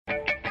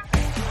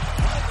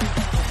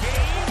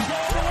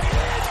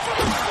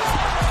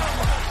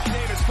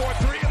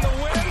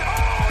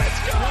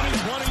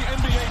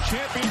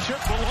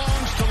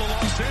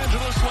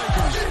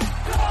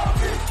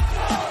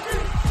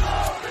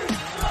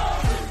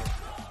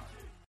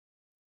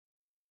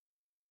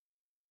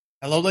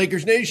Hello,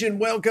 Lakers Nation.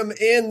 Welcome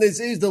in. This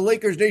is the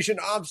Lakers Nation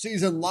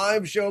off-season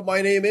live show.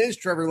 My name is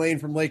Trevor Lane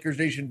from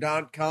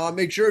LakersNation.com.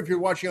 Make sure if you're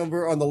watching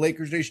over on the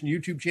Lakers Nation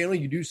YouTube channel,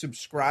 you do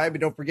subscribe. And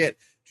don't forget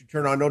to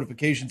turn on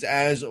notifications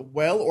as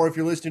well. Or if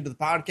you're listening to the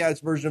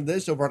podcast version of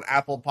this over on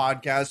Apple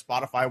Podcasts,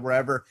 Spotify,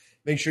 wherever,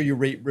 make sure you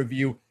rate,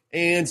 review,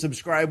 and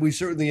subscribe. We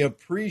certainly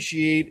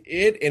appreciate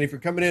it. And if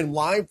you're coming in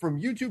live from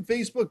YouTube,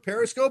 Facebook,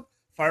 Periscope,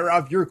 fire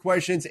off your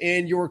questions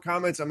and your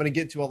comments. I'm going to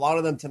get to a lot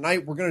of them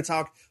tonight. We're going to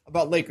talk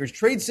about Lakers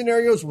trade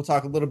scenarios. We'll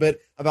talk a little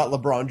bit about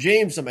LeBron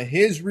James, some of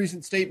his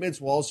recent statements.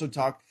 We'll also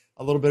talk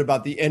a little bit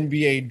about the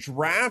NBA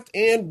draft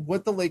and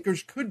what the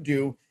Lakers could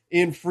do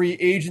in free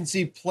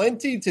agency.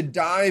 Plenty to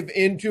dive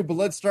into, but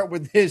let's start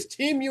with this.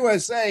 Team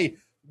USA,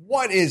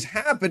 what is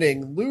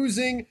happening?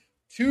 Losing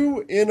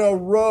 2 in a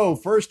row.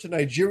 First to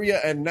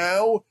Nigeria and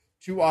now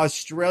to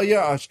Australia.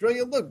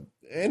 Australia, look,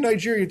 and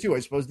Nigeria too,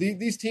 I suppose.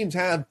 These teams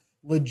have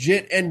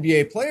legit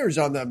NBA players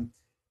on them,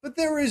 but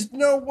there is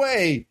no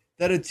way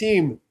that a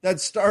team that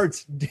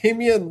starts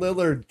Damian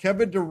Lillard,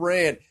 Kevin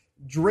Durant,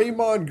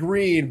 Draymond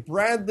Green,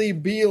 Bradley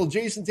Beal,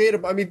 Jason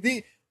Tatum,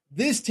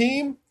 this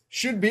team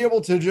should be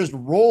able to just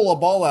roll a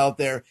ball out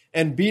there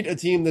and beat a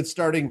team that's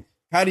starting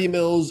Patty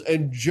Mills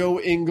and Joe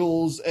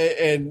Ingles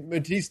and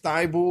Matisse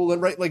Thybulle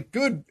and like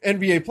good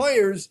NBA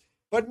players,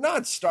 but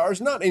not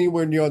stars, not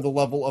anywhere near the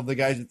level of the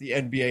guys that the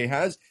NBA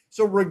has.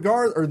 So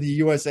the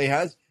USA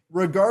has.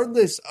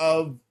 Regardless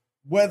of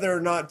whether or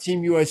not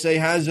Team USA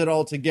has it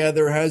all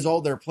together, has all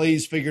their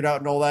plays figured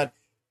out and all that,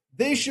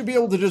 they should be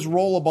able to just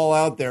roll a ball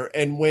out there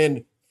and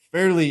win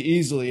fairly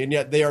easily, and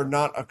yet they are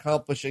not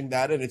accomplishing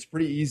that, and it's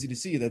pretty easy to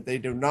see that they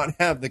do not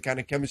have the kind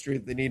of chemistry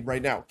that they need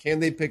right now. Can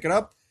they pick it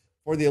up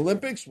for the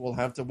Olympics? We'll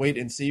have to wait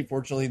and see.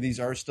 Fortunately, these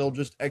are still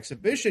just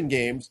exhibition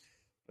games,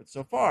 but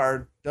so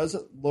far,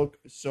 doesn't look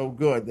so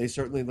good. They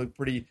certainly look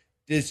pretty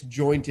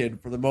disjointed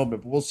for the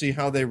moment, but we'll see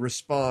how they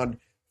respond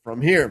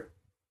from here.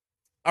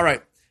 All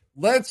right,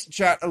 let's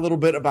chat a little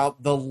bit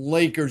about the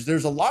Lakers.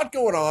 There's a lot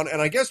going on,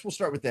 and I guess we'll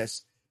start with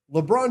this.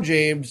 LeBron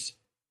James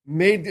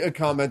made a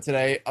comment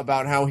today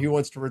about how he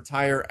wants to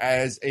retire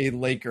as a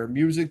Laker.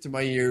 Music to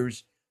my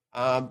ears.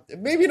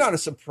 Maybe not a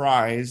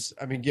surprise.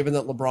 I mean, given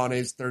that LeBron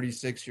is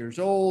 36 years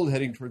old,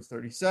 heading towards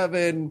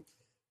 37,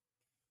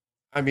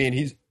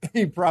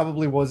 he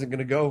probably wasn't going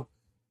to go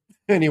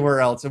anywhere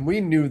else, and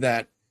we knew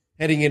that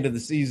heading into the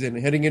season,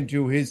 heading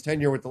into his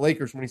tenure with the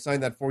Lakers when he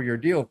signed that 4-year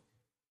deal.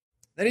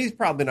 Then he's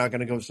probably not going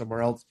to go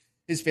somewhere else.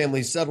 His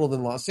family's settled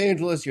in Los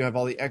Angeles. You have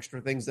all the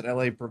extra things that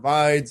LA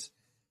provides.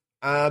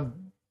 But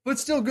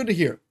still good to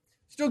hear.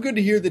 Still good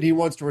to hear that he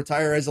wants to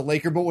retire as a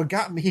Laker. But what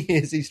got me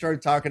is he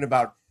started talking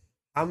about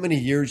how many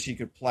years he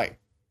could play.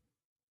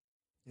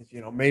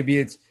 Maybe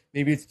it's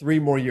 3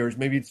 more years.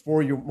 Maybe it's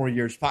 4 more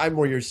years, 5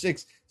 more years,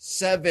 6,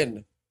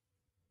 7.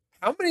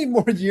 How many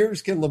more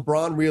years can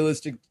LeBron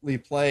realistically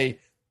play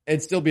and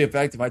still be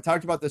effective? I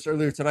talked about this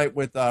earlier tonight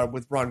with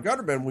Ron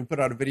Gutterman. We put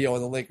out a video on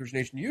the Lakers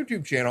Nation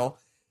YouTube channel,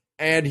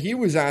 and I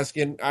was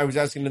asking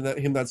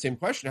him that same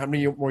question. How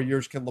many more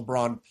years can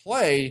LeBron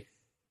play?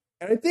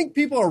 And I think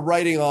people are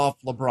writing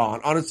off LeBron.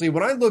 Honestly,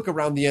 when I look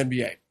around the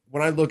NBA,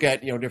 when I look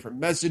at different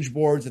message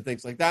boards and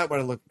things like that, when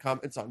I look at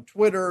comments on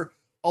Twitter,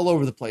 all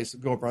over the place,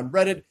 go over on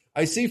Reddit,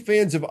 I see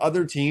fans of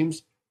other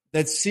teams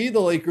that see the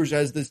Lakers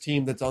as this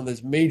team that's on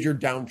this major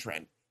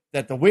downtrend,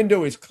 that the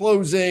window is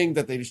closing,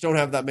 that they just don't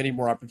have that many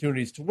more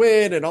opportunities to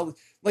win, and all.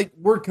 Like,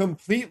 we're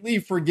completely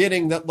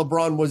forgetting that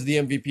LeBron was the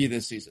MVP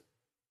this season,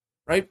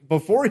 right?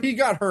 Before he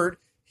got hurt,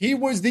 he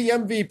was the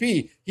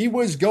MVP. He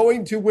was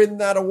going to win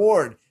that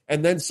award,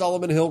 and then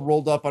Solomon Hill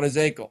rolled up on his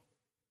ankle.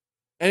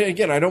 And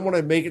again, I don't want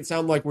to make it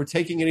sound like we're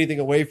taking anything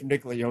away from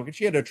Nikola Jokic.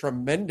 He had a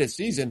tremendous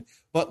season,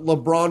 but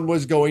LeBron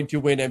was going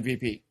to win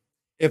MVP.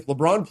 If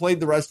LeBron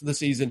played the rest of the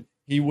season,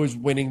 he was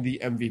winning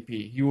the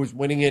MVP. He was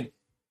winning it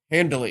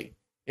handily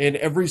in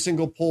every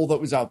single poll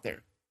that was out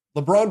there.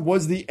 LeBron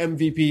was the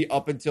MVP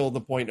up until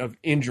the point of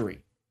injury.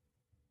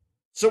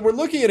 So we're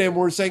looking at him,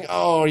 we're saying,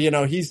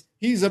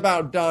 he's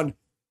about done.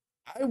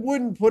 I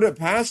wouldn't put it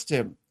past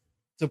him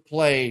to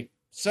play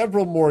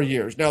several more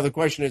years. Now, the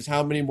question is,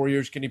 how many more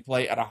years can he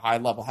play at a high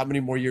level? How many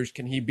more years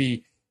can he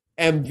be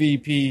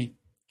MVP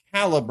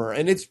caliber?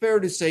 And it's fair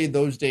to say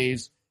those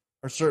days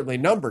are certainly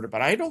numbered,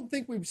 but I don't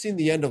think we've seen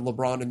the end of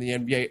LeBron in the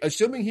NBA,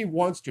 assuming he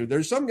wants to.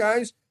 There's some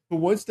guys who,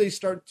 once they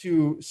start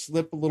to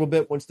slip a little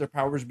bit, once their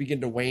powers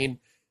begin to wane,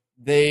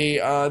 they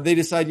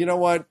decide, you know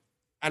what,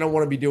 I don't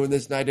want to be doing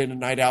this night in and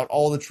night out,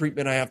 all the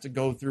treatment I have to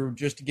go through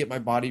just to get my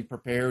body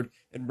prepared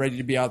and ready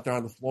to be out there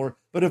on the floor.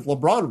 But if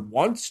LeBron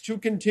wants to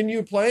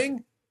continue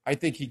playing, I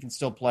think he can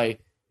still play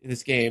in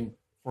this game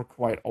for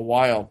quite a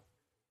while.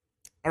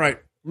 All right,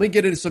 let me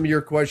get into some of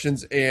your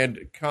questions and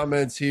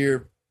comments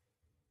here.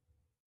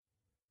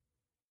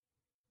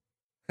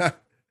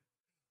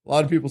 A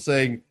lot of people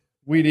saying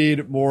we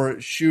need more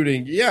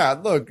shooting. Yeah,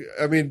 look,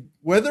 I mean,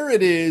 whether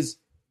it is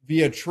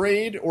via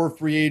trade or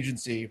free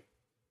agency,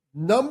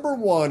 number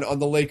one on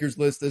the Lakers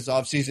list this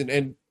offseason,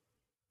 and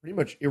pretty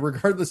much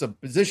regardless of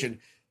position,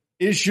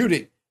 is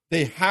shooting.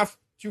 They have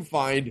to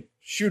find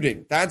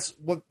shooting. That's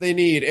what they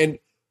need. And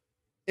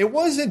it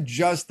wasn't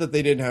just that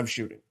they didn't have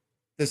shooting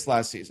this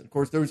last season. Of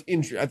course, there was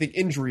injury. I think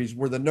injuries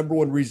were the number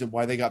one reason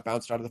why they got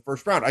bounced out of the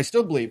first round. I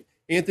still believe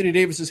Anthony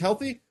Davis is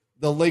healthy.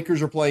 The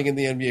Lakers are playing in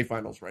the NBA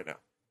Finals right now.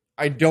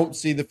 I don't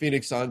see the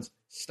Phoenix Suns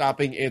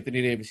stopping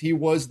Anthony Davis. He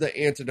was the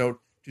antidote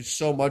to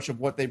so much of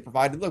what they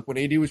provided. Look, when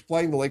AD was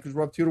playing, the Lakers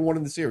were up 2-1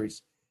 in the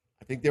series.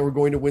 I think they were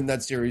going to win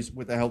that series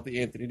with a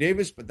healthy Anthony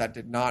Davis, but that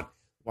did not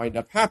wind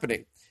up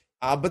happening.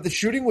 But the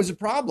shooting was a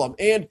problem,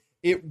 and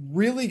it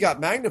really got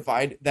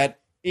magnified that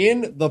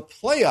in the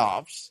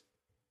playoffs,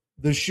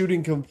 the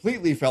shooting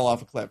completely fell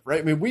off a cliff, right?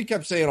 I mean, we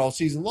kept saying all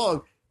season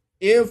long,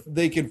 if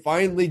they can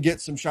finally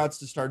get some shots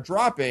to start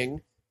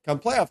dropping come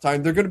playoff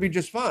time, they're going to be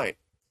just fine.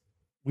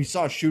 We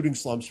saw shooting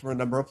slumps for a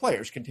number of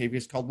players.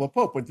 Kentavious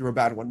Caldwell-Pope went through a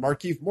bad one.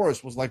 Markieff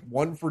Morris was like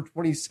 1 for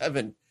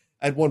 27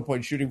 at one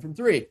point shooting from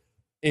three.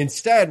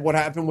 Instead, what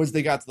happened was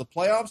they got to the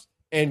playoffs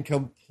and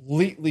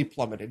completely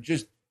plummeted,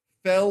 just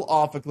fell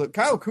off a cliff.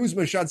 Kyle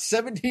Kuzma shot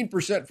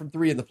 17% from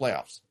three in the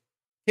playoffs.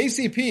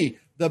 KCP,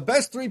 the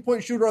best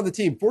three-point shooter on the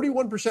team,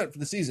 41% for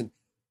the season.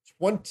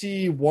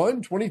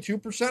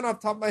 22% off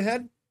the top of my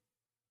head?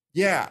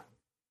 Yeah,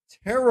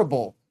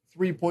 terrible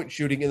three-point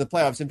shooting in the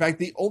playoffs. In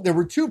fact, there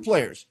were two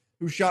players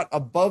who shot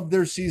above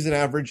their season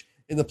average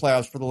in the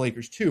playoffs for the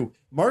Lakers. Two,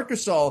 Marc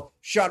Gasol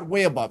shot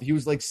way above. He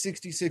was like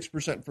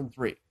 66% from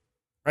three,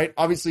 right?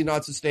 Obviously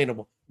not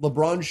sustainable.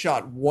 LeBron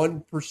shot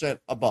 1%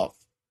 above.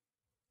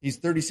 He's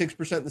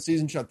 36% in the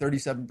season, shot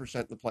 37%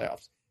 in the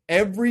playoffs.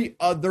 Every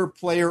other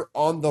player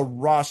on the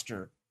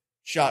roster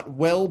shot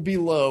well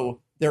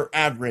below their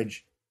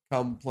average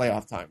come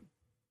playoff time.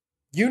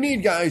 You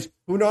need guys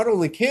who not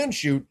only can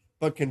shoot,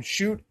 but can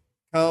shoot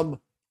come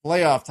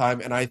playoff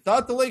time. And I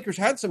thought the Lakers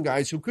had some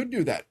guys who could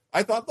do that.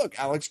 I thought, look,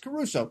 Alex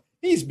Caruso,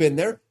 he's been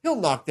there. He'll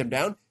knock them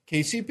down.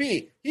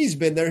 KCP, he's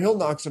been there. He'll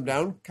knock them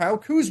down. Kyle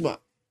Kuzma.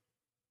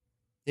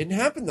 Didn't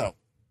happen, though.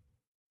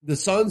 The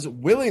Suns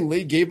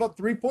willingly gave up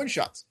three-point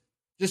shots.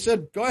 Just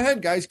said, go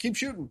ahead, guys, keep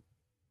shooting.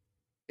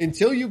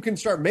 Until you can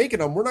start making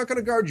them, we're not going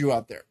to guard you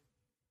out there.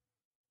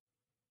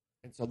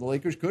 And so the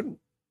Lakers couldn't.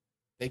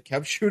 They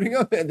kept shooting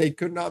them, and they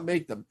could not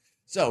make them.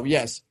 So,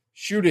 yes,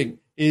 shooting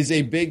is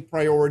a big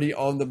priority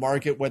on the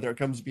market, whether it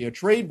comes via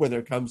trade, whether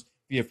it comes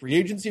via free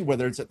agency,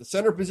 whether it's at the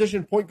center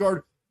position, point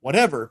guard,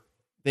 whatever.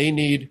 They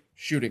need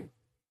shooting.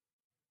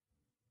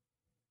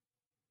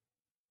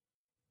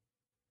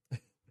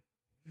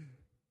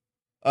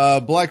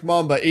 Black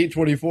Mamba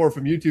 824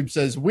 from YouTube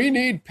says, we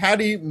need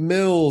Patty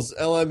Mills,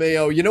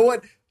 LMAO. You know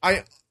what?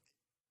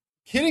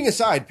 Kidding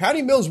aside,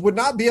 Patty Mills would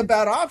not be a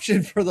bad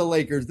option for the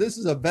Lakers. This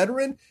is a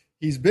veteran.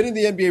 He's been in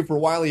the NBA for a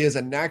while. He has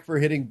a knack for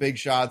hitting big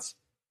shots.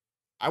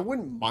 I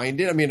wouldn't mind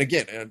it. I mean,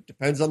 again, it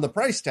depends on the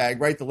price tag,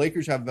 right? The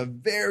Lakers have a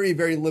very,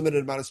 very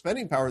limited amount of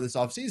spending power this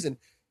offseason,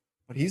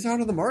 but he's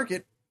out of the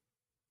market.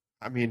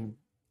 I mean,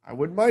 I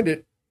wouldn't mind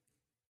it.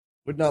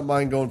 Would not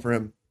mind going for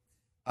him.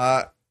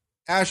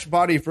 Ash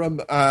Body from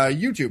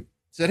YouTube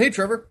said, hey,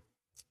 Trevor,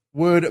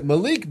 would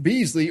Malik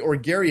Beasley or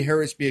Gary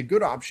Harris be a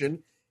good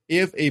option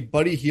if a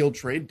Buddy Hield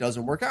trade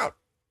doesn't work out?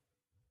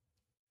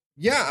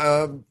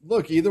 Yeah,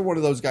 look, either one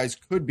of those guys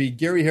could be.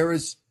 Gary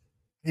Harris,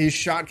 his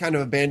shot kind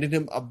of abandoned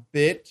him a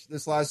bit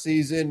this last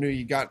season.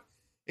 It got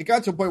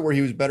to a point where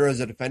he was better as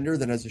a defender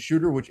than as a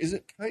shooter, which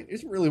isn't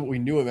really what we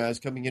knew him as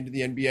coming into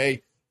the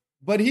NBA.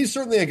 But he's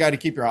certainly a guy to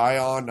keep your eye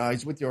on.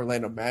 He's with the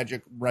Orlando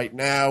Magic right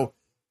now.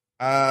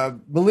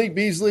 Malik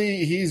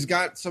Beasley, he's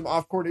got some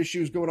off-court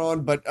issues going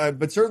on,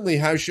 but certainly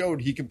has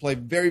showed he can play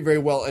very, very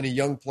well in a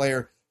young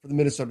player for the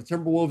Minnesota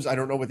Timberwolves. I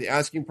don't know what the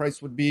asking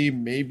price would be.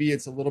 Maybe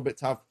it's a little bit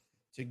tough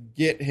to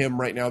get him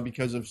right now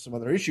because of some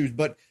other issues.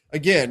 But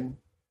again,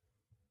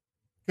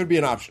 could be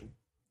an option.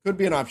 Could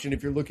be an option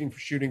if you're looking for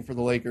shooting for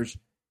the Lakers,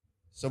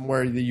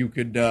 somewhere that you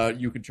could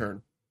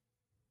turn.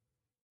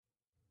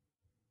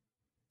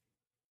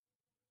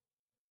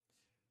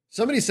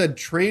 Somebody said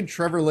trade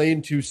Trevor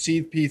Lane to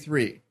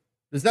CP3.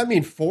 Does that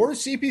mean for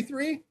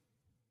CP3?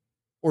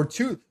 Or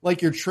to,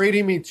 like you're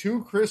trading me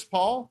to Chris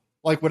Paul?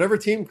 Like whatever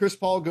team Chris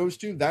Paul goes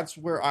to, that's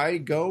where I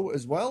go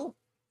as well?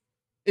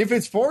 If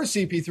it's for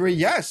CP3,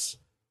 yes.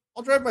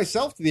 I'll drive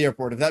myself to the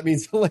airport if that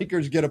means the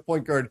Lakers get a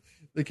point guard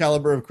the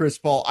caliber of Chris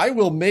Paul. I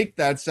will make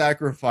that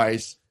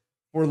sacrifice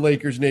for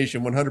Lakers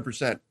Nation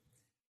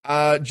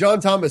 100%. John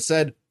Thomas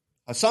said,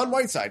 Hassan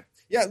Whiteside.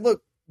 Yeah,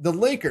 look, the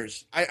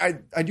Lakers,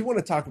 I do want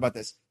to talk about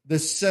this. The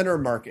center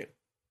market.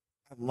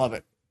 I love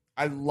it.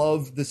 I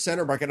love the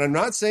center market. I'm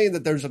not saying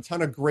that there's a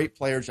ton of great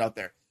players out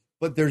there,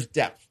 but there's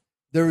depth.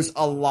 There's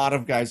a lot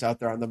of guys out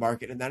there on the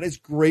market, and that is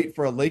great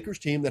for a Lakers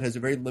team that has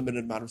a very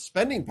limited amount of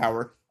spending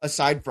power,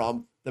 aside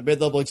from the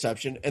mid-level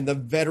exception and the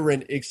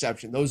veteran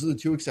exception. Those are the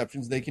two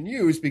exceptions they can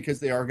use because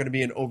they are going to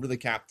be an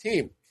over-the-cap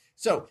team.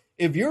 So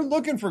if you're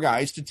looking for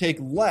guys to take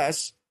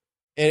less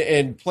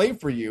and play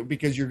for you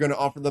because you're going to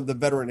offer them the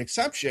veteran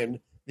exception,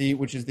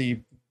 which is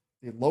the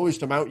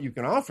lowest amount you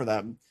can offer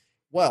them,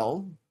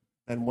 well,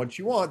 then what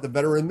you want, the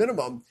veteran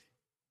minimum,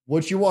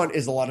 what you want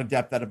is a lot of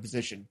depth at a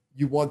position.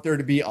 You want there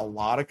to be a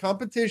lot of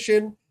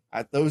competition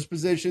at those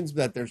positions,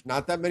 that there's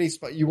not that many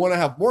spots. You want to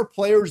have more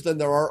players than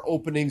there are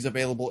openings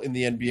available in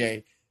the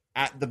NBA.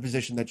 at the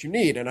position that you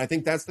need. And I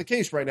think that's the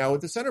case right now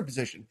with the center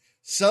position.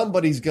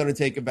 Somebody's going to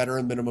take a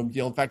veteran minimum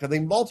deal. In fact, I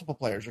think multiple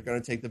players are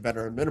going to take the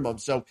veteran minimum.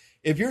 So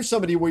if you're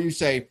somebody where you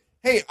say,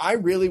 hey, I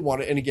really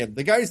want it, and again,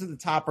 the guys at the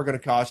top are going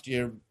to cost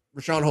you.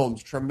 Richaun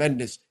Holmes,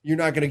 tremendous. You're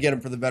not going to get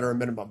him for the veteran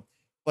minimum.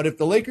 But if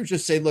the Lakers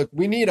just say, look,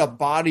 we need a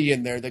body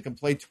in there that can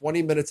play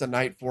 20 minutes a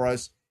night for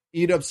us,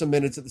 eat up some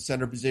minutes at the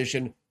center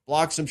position,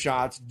 block some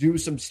shots, do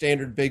some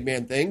standard big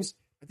man things,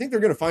 I think they're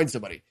going to find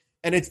somebody.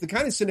 And it's the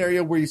kind of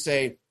scenario where you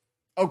say,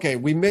 okay,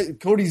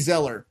 Cody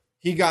Zeller,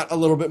 he got a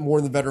little bit more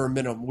than the veteran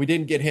minimum. We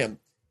didn't get him.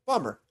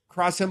 Bummer.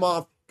 Cross him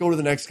off, go to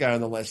the next guy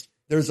on the list.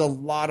 There's a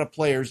lot of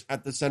players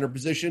at the center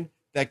position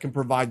that can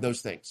provide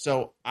those things.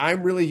 So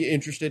I'm really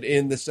interested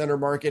in the center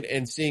market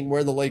and seeing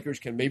where the Lakers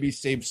can maybe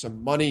save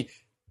some money.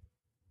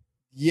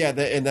 Yeah,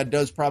 and that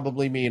does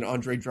probably mean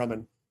Andre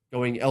Drummond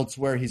going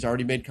elsewhere. He's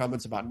already made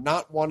comments about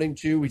not wanting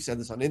to. He said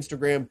this on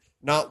Instagram,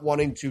 not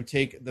wanting to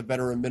take the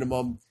veteran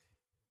minimum.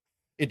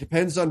 It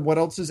depends on what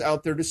else is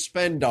out there to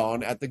spend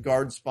on at the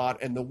guard spot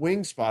and the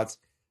wing spots.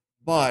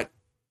 But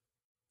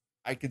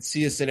I could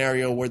see a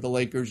scenario where the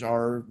Lakers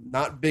are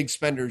not big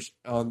spenders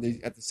at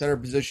the center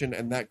position,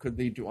 and that could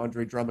lead to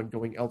Andre Drummond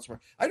going elsewhere.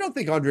 I don't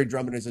think Andre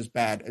Drummond is as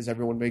bad as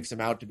everyone makes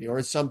him out to be, or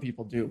as some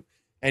people do.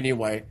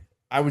 Anyway,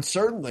 I would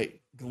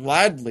certainly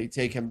gladly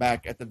take him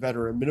back at the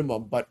veteran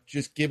minimum, but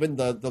just given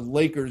the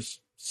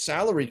Lakers'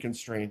 salary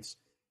constraints,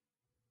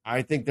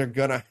 I think they're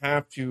going to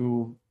have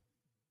to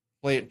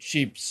play it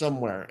cheap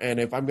somewhere. And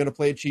if I'm going to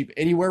play it cheap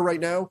anywhere right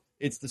now,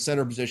 it's the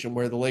center position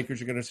where the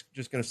Lakers are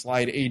just going to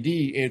slide AD,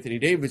 Anthony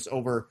Davis,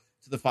 over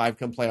to the 5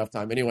 come playoff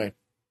time. Anyway,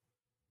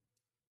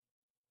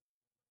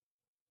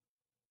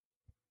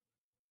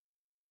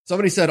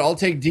 somebody said, I'll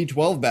take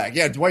D12 back.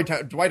 Yeah,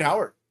 Dwight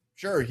Howard.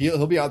 Sure,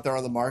 he'll be out there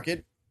on the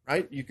market,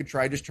 right? You could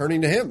try just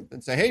turning to him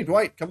and say, hey,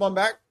 Dwight, come on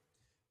back.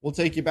 We'll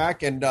take you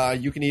back, and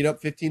you can eat up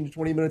 15 to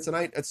 20 minutes a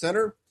night at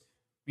center.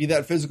 Be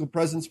that physical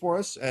presence for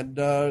us, and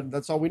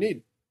that's all we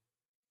need.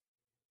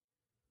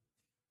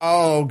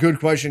 Oh,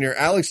 good question here.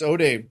 Alex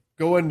Ode,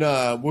 we're going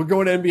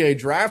NBA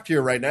draft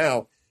here right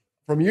now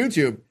from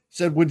YouTube,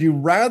 said, would you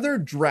rather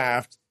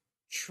draft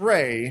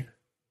Trey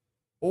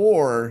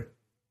or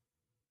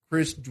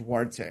Chris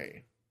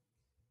Duarte?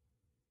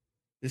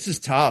 This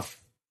is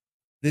tough.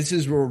 This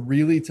is a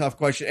really tough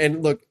question.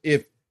 And look,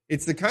 if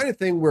it's the kind of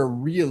thing where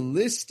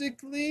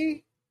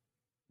realistically,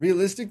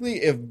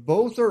 if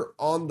both are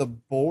on the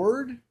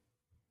board,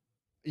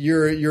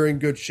 you're in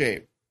good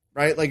shape.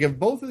 Right? Like if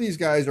both of these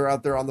guys are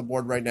out there on the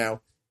board right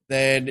now,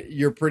 then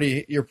you're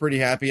pretty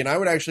happy. And I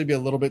would actually be a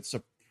little bit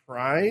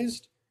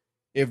surprised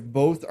if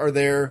both are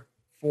there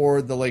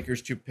for the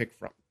Lakers to pick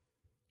from.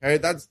 Okay,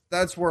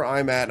 that's where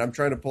I'm at. And I'm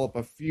trying to pull up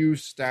a few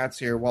stats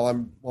here while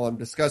I'm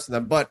discussing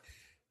them. But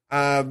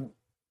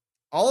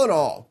all in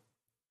all,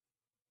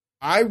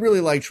 I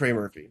really like Trey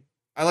Murphy.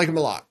 I like him a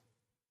lot.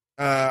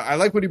 I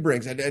like what he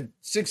brings. At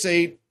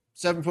 6'8",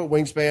 7-foot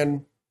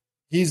wingspan,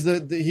 he is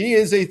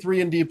a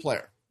 3-and-D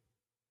player.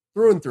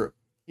 Through and through.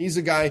 He's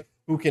a guy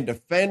who can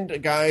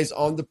defend guys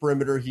on the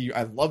perimeter.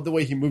 I love the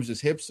way he moves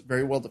his hips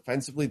very well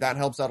defensively. That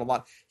helps out a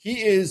lot.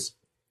 He's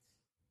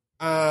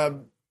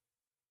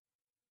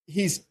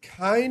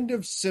kind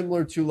of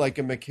similar to like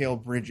a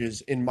Mikal Bridges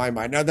in my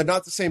mind. Now, they're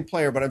not the same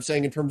player, but I'm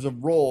saying in terms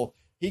of role,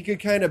 he could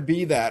kind of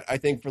be that, I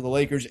think, for the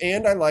Lakers.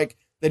 And I like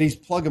that he's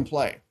plug and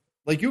play.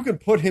 Like you can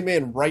put him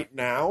in right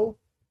now,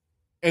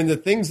 and the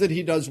things that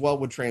he does well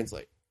would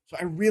translate. So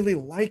I really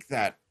like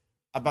that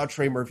about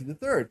Trey Murphy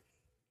III.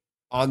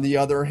 On the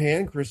other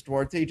hand, Chris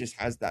Duarte just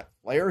has that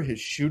flair. His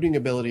shooting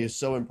ability is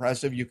so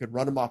impressive. You could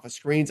run him off of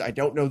screens. I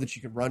don't know that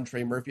you could run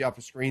Trey Murphy off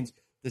of screens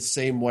the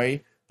same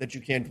way that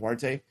you can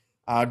Duarte.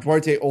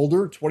 Duarte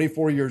older,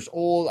 24 years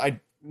old.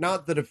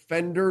 Not the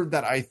defender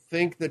that I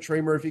think that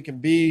Trey Murphy can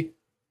be.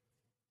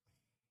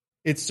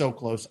 It's so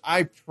close.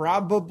 I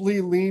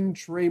probably lean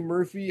Trey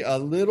Murphy a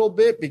little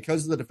bit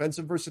because of the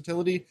defensive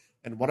versatility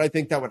and what I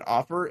think that would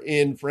offer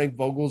in Frank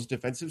Vogel's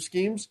defensive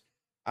schemes.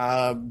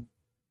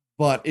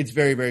 But it's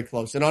very, very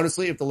close. And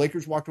honestly, if the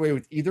Lakers walked away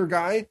with either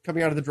guy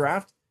coming out of the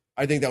draft,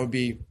 I think that would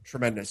be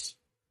tremendous.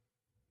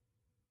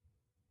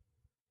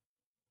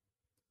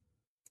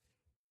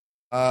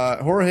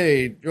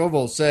 Jorge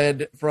Jovel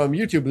said from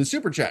YouTube, the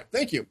super chat,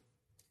 thank you.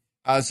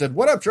 Said,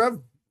 what up, Trev?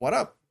 What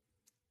up?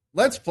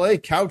 Let's play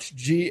Couch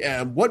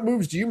GM. What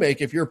moves do you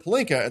make if you're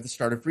Pelinka at the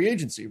start of free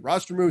agency?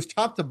 Roster moves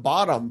top to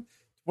bottom,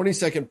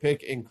 22nd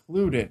pick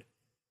included.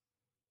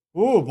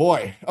 Oh,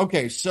 boy.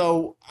 Okay,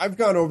 so I've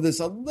gone over this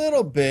a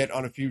little bit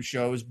on a few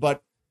shows,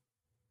 but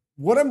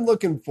what I'm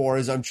looking for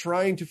is I'm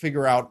trying to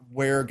figure out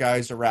where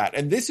guys are at.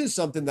 And this is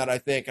something that I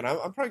think, and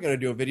I'm probably going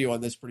to do a video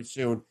on this pretty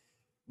soon,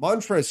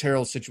 Montrezl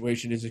Harrell's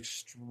situation is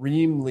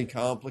extremely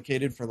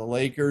complicated for the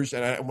Lakers.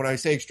 And when I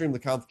say extremely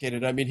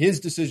complicated, I mean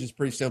his decision is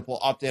pretty simple,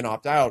 opt in,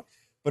 opt out.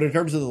 But in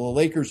terms of the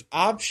Lakers'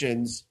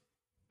 options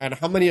and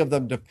how many of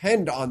them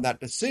depend on that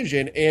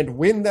decision, and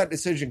when that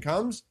decision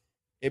comes,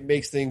 it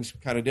makes things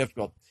kind of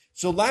difficult.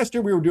 So last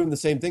year we were doing the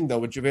same thing, though,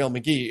 with JaVale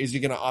McGee. Is he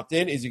going to opt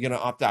in? Is he going to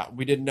opt out?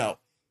 We didn't know.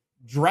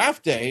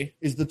 Draft day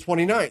is the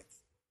 29th.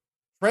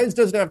 Trez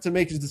doesn't have to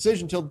make his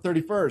decision until the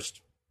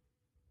 31st.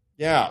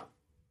 Yeah,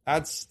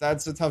 that's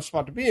a tough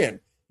spot to be in.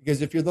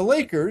 Because if you're the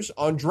Lakers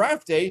on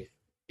draft day,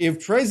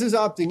 if Trez is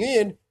opting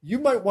in, you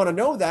might want to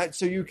know that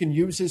so you can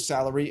use his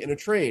salary in a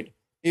trade.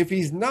 If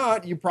he's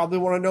not, you probably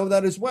want to know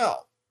that as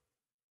well.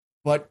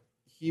 But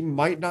he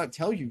might not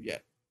tell you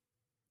yet.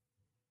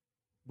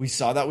 We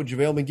saw that with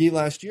JaVale McGee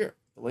last year.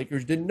 The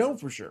Lakers didn't know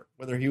for sure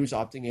whether he was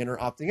opting in or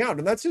opting out.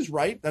 And that's his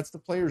right. That's the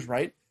player's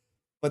right.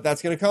 But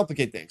that's going to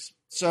complicate things.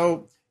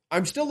 So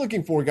I'm still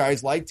looking for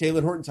guys like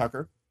Taylor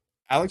Horton-Tucker,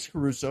 Alex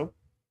Caruso.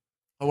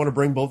 I want to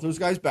bring both those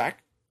guys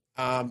back.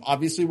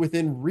 Obviously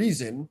within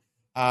reason.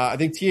 I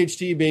think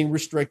THT being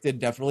restricted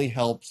definitely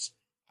helps.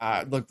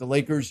 Look, the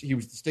Lakers, he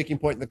was the sticking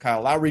point in the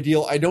Kyle Lowry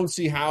deal. I don't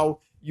see how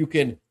you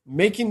can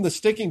make him the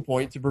sticking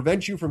point to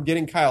prevent you from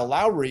getting Kyle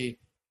Lowry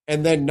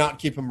and then not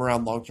keep him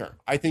around long-term.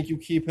 I think you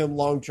keep him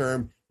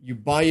long-term. You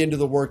buy into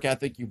the work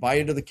ethic. You buy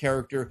into the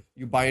character.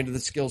 You buy into the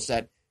skill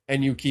set,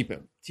 and you keep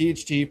him.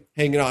 THT,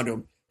 hanging on to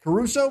him.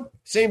 Caruso,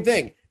 same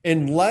thing.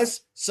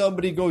 Unless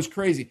somebody goes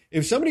crazy.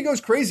 If somebody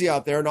goes crazy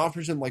out there and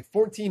offers him like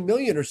 $14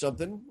 million or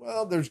something,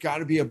 well, there's got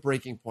to be a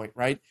breaking point,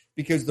 right?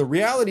 Because the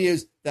reality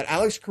is that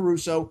Alex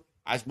Caruso,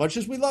 as much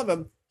as we love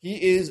him,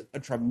 he is a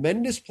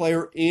tremendous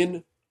player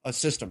in a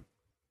system,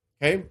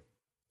 okay?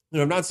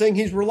 And I'm not saying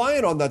he's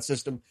reliant on that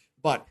system,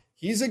 but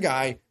he's a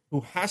guy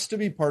who has to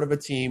be part of a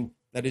team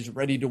that is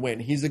ready to win.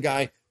 He's a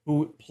guy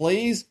who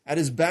plays at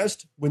his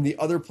best when the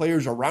other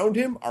players around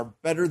him are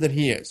better than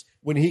he is,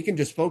 when he can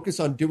just focus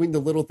on doing the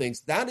little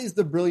things. That is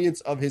the brilliance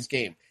of his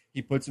game.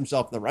 He puts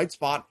himself in the right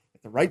spot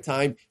at the right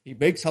time. He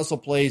makes hustle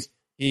plays.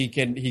 He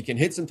can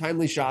hit some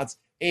timely shots,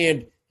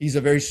 and he's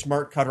a very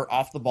smart cutter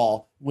off the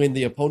ball when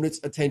the opponent's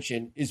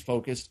attention is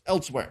focused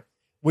elsewhere.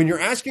 When you're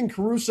asking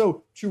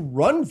Caruso to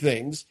run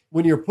things,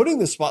 when you're putting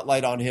the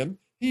spotlight on him,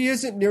 he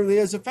isn't nearly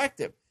as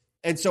effective.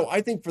 And so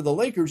I think for the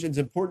Lakers, it's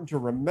important to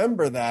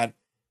remember that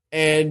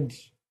and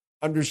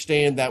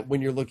understand that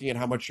when you're looking at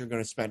how much you're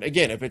going to spend.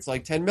 Again, if it's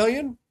like $10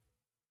 million,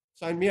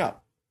 sign me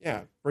up.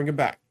 Yeah, bring him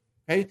back.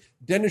 Okay.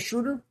 Dennis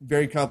Schroeder,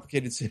 very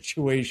complicated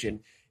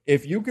situation.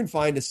 If you can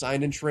find a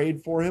sign and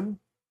trade for him,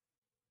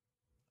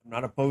 I'm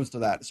not opposed to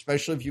that,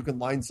 especially if you can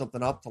line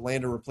something up to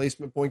land a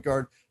replacement point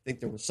guard. I think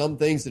there were some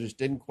things that just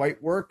didn't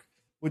quite work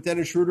with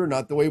Dennis Schroeder,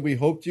 not the way we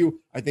hoped to.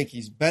 I think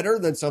he's better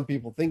than some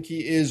people think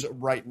he is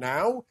right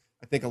now.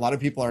 I think a lot of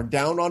people are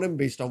down on him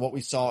based on what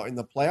we saw in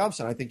the playoffs,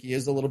 and I think he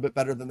is a little bit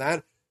better than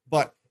that.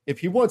 But if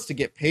he wants to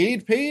get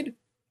paid,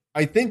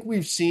 I think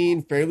we've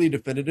seen fairly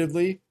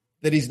definitively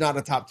that he's not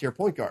a top-tier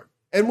point guard.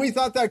 And we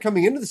thought that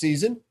coming into the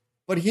season,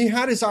 but he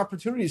had his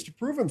opportunities to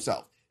prove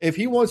himself. If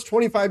he wants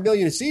 $25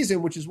 million a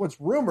season, which is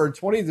what's rumored,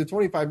 $20 to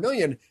 $25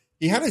 million,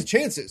 he had his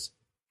chances.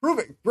 Prove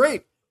it.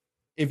 Great.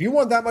 If you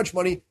want that much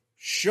money,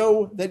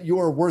 show that you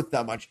are worth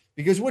that much.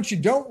 Because what you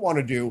don't want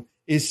to do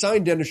is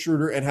sign Dennis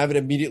Schroeder and have it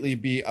immediately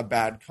be a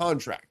bad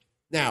contract.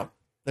 Now,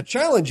 the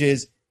challenge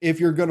is if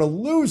you're going to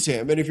lose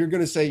him and if you're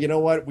going to say, you know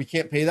what, we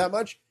can't pay that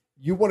much,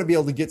 you want to be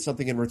able to get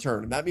something in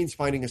return. And that means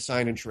finding a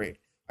sign and trade.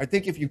 I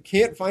think if you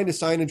can't find a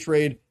sign and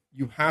trade,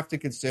 you have to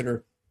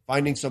consider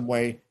finding some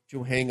way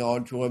to hang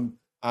on to him.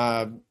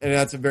 And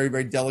that's a very,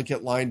 very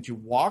delicate line to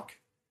walk.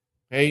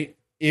 Okay.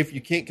 If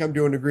you can't come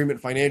to an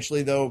agreement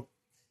financially, though,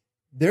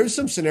 there's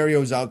some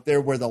scenarios out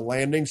there where the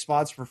landing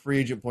spots for free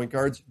agent point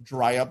guards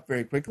dry up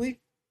very quickly,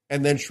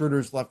 and then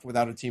Schroeder's left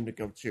without a team to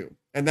go to.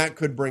 And that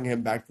could bring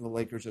him back to the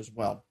Lakers as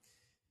well.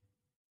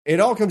 It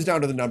all comes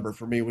down to the number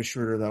for me with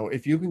Schroeder, though.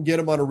 If you can get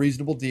him on a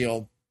reasonable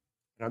deal,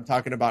 and I'm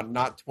talking about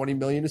not $20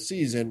 million a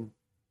season,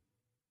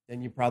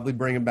 then you probably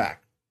bring him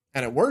back.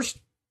 And at worst,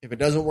 if it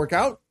doesn't work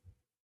out,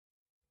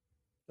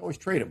 you always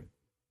trade him,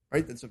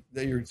 right? It's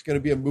going to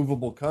be a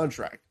movable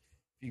contract.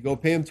 If you go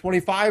pay him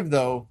 25,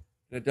 though,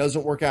 and it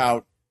doesn't work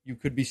out, you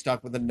could be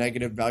stuck with a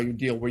negative value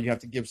deal where you have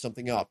to give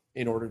something up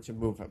in order to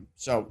move him.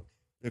 So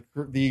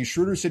the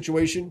Schroeder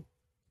situation,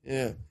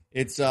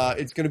 it's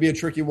going to be a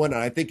tricky one.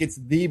 And I think it's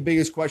the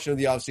biggest question of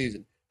the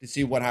offseason to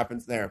see what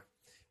happens there.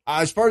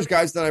 As far as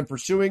guys that I'm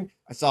pursuing,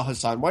 I saw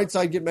Hassan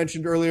Whiteside get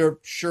mentioned earlier.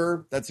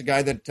 Sure, that's a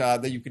guy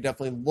that you could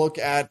definitely look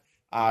at.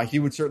 He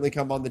would certainly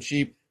come on the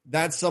cheap.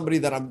 That's somebody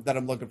that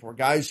I'm looking for.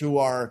 Guys who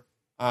are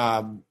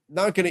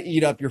not going to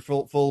eat up your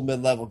full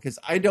mid-level, because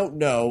I don't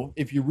know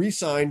if you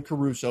re-sign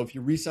Caruso, if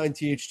you re-sign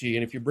THT,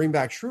 and if you bring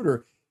back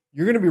Schroeder,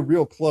 you're going to be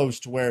real close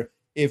to where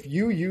if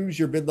you use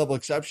your mid-level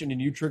exception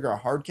and you trigger a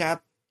hard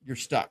cap, you're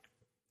stuck.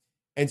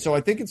 And so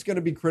I think it's going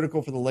to be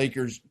critical for the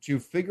Lakers to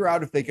figure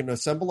out if they can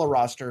assemble a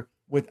roster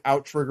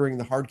without triggering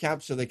the hard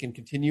cap so they can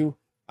continue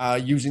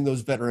using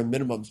those veteran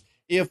minimums.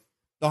 If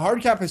the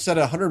hard cap is set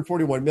at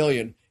 $141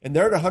 million and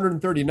they're at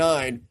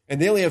 $139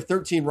 and they only have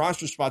 13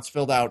 roster spots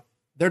filled out,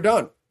 they're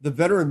done. The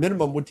veteran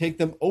minimum would take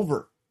them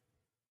over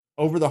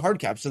the hard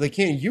cap, so they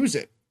can't use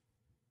it.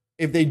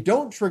 If they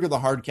don't trigger the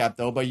hard cap,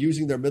 though, by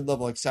using their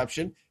mid-level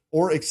exception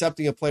or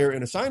accepting a player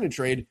in a sign and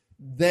trade,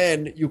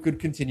 then you could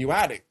continue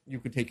adding. You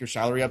could take your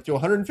salary up to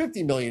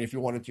 $150 million if you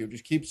wanted to.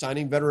 Just keep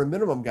signing veteran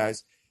minimum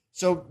guys.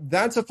 So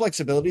that's a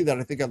flexibility that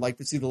I think I'd like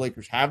to see the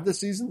Lakers have this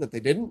season that they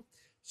didn't.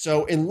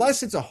 So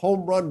unless it's a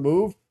home run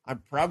move,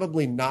 I'm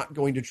probably not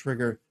going to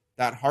trigger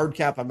that hard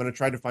cap. I'm going to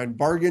try to find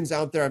bargains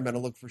out there. I'm going to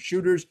look for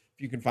shooters.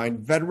 If you can find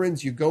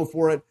veterans, you go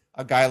for it.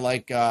 A guy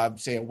like,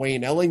 say, a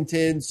Wayne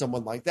Ellington,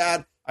 someone like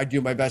that. I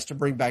do my best to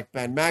bring back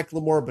Ben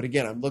McLemore. But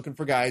again, I'm looking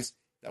for guys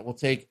that will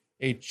take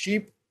a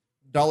cheap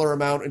dollar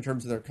amount in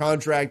terms of their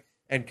contract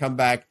and come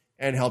back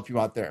and help you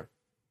out there.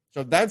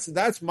 So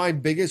that's my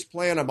biggest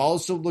plan. I'm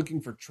also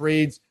looking for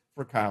trades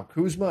for Kyle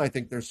Kuzma. I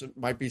think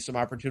might be some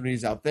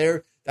opportunities out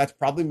there. That's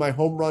probably my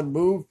home run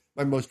move.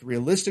 My most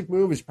realistic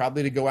move is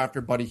probably to go after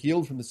Buddy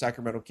Hield from the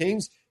Sacramento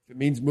Kings. If it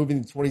means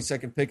moving the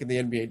 22nd pick in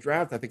the NBA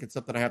draft, I think it's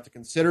something I have to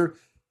consider.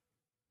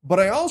 But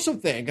I also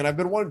think, and I've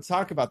been wanting to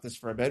talk about this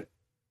for a bit,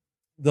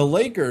 the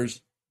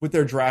Lakers with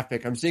their draft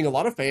pick, I'm seeing a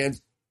lot of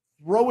fans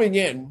throwing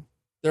in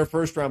their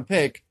first round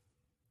pick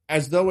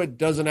as though it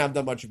doesn't have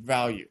that much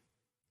value.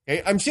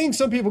 Okay, I'm seeing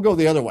some people go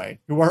the other way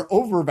who are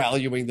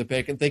overvaluing the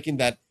pick and thinking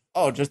that,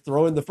 oh, just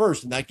throw in the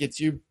first and that gets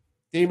you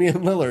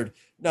Damian Lillard.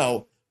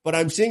 No, but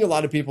I'm seeing a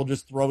lot of people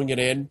just throwing it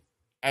in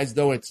as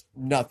though it's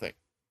nothing.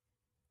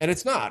 And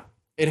it's not.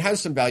 It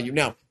has some value.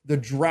 Now, the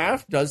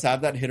draft does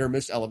have that hit or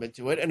miss element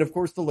to it. And of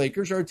course, the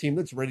Lakers are a team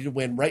that's ready to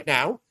win right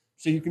now.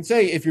 So you can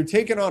say if you're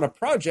taking on a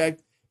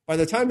project, by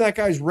the time that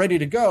guy's ready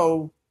to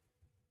go,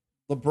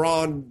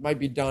 LeBron might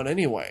be done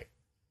anyway.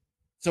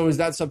 So is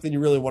that something you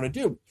really want to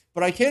do?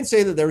 But I can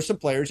say that there are some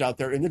players out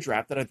there in the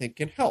draft that I think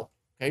can help.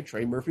 Okay,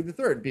 Trey Murphy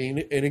III being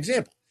an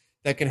example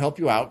that can help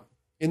you out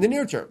in the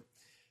near term.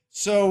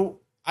 So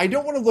I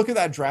don't want to look at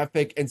that draft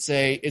pick and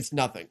say it's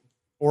nothing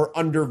or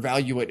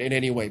undervalue it in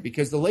any way,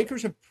 because the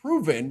Lakers have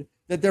proven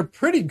that they're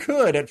pretty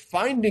good at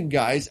finding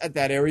guys at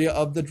that area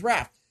of the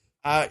draft.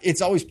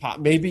 It's always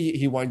maybe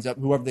he winds up,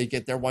 whoever they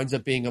get there winds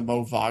up being a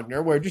Mo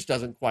Wagner, where it just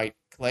doesn't quite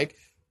click.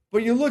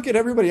 But you look at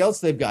everybody else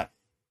they've got.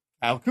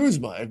 Kyle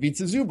Kuzma,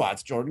 Ivica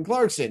Zubac, Jordan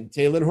Clarkson,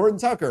 Talen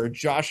Horton-Tucker,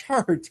 Josh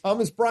Hart,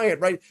 Thomas Bryant,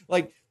 right?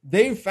 Like,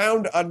 they've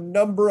found a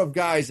number of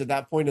guys at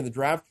that point in the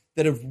draft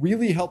that have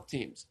really helped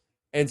teams.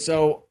 And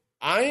so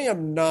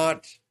I'm going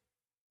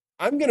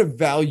to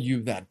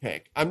value that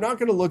pick. I'm not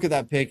going to look at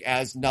that pick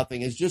as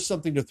nothing, as just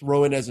something to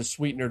throw in as a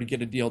sweetener to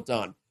get a deal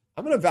done.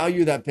 I'm going to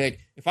value that pick.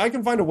 If I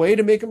can find a way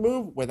to make a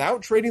move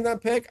without trading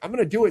that pick, I'm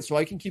going to do it so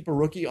I can keep a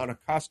rookie on a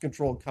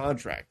cost-controlled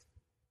contract.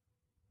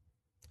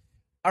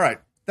 All right.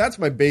 That's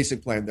my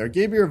basic plan there.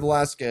 Gabriel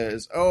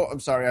Velasquez. Oh, I'm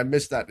sorry. I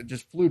missed that. It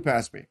just flew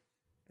past me,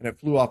 and it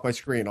flew off my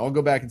screen. I'll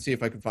go back and see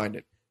if I can find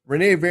it.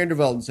 Renee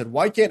Vandervelden said,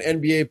 why can't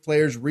NBA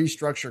players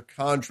restructure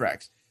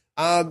contracts?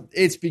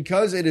 It's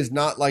because it is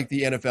not like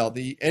the NFL.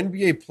 The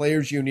NBA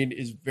Players Union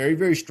is very,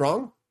 very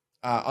strong,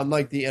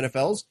 unlike the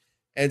NFL's.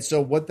 And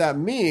so what that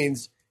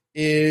means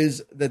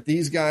is that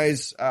these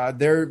guys,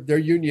 their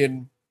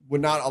union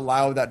would not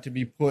allow that to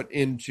be put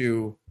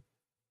into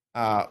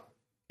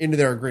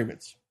their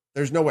agreements.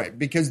 There's no way,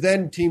 because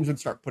then teams would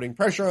start putting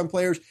pressure on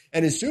players.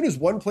 And as soon as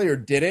one player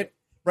did it,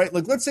 right,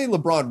 like let's say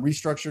LeBron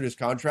restructured his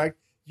contract,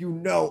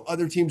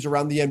 other teams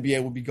around the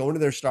NBA would be going to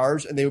their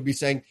stars and they would be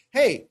saying,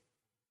 hey,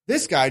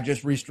 this guy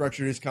just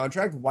restructured his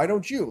contract. Why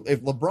don't you?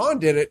 If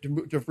LeBron did it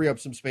to free up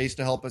some space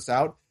to help us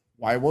out,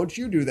 why won't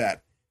you do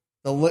that?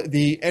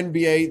 The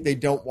NBA, they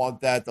don't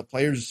want that. The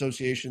Players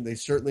Association, they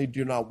certainly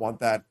do not want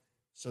that.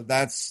 So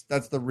that's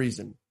the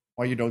reason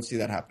why you don't see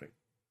that happening.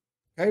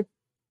 Okay?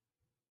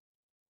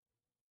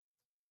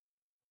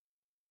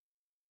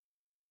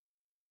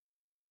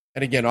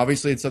 And again,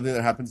 obviously, it's something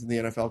that happens in the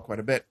NFL quite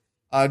a bit.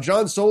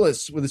 John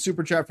Solis with a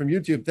super chat from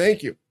YouTube.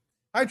 Thank you.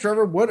 Hi,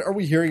 Trevor. What are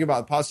we hearing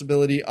about the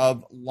possibility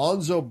of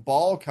Lonzo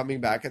Ball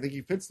coming back? I think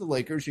he fits the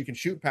Lakers. He can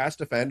shoot, pass,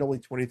 defend, only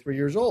 23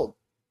 years old.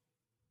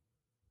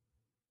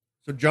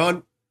 So,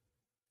 John,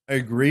 I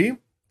agree.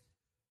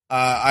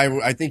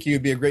 I think he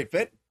would be a great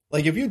fit.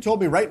 Like, if you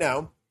told me right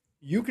now,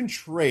 you can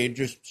trade,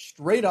 just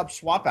straight up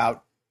swap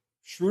out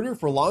Schroeder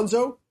for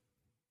Lonzo,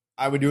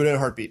 I would do it in a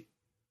heartbeat.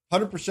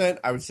 100%,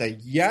 I would say,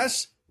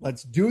 yes,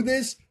 let's do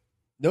this.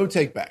 No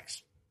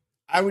takebacks.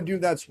 I would do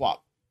that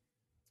swap.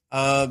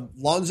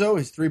 Lonzo,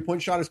 his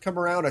three-point shot has come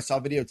around. I saw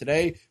a video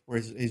today where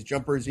his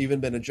jumper has even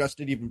been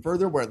adjusted even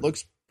further, where it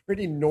looks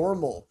pretty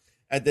normal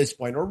at this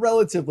point, or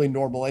relatively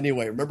normal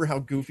anyway. Remember how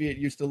goofy it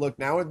used to look?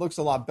 Now it looks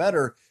a lot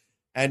better.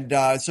 And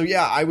so,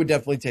 yeah, I would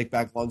definitely take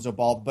back Lonzo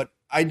Ball, but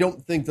I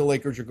don't think the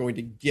Lakers are going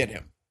to get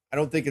him. I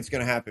don't think it's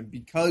going to happen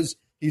because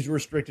he's a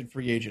restricted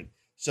free agent.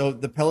 So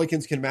the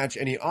Pelicans can match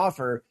any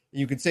offer.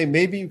 You could say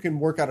maybe you can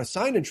work out a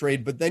sign and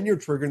trade, but then you're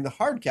triggering the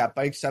hard cap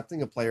by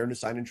accepting a player in a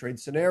sign and trade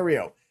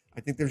scenario.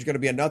 I think there's going to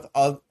be enough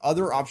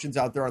other options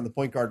out there on the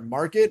point guard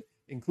market,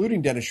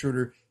 including Dennis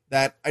Schroeder,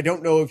 that I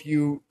don't know if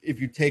you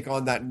take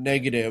on that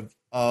negative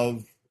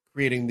of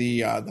creating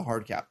the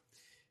hard cap.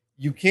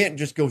 You can't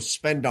just go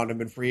spend on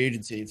him in free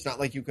agency. It's not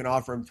like you can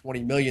offer him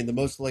 $20 million. The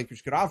most the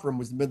Lakers could offer him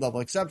was the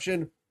mid-level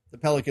exception. The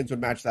Pelicans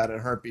would match that in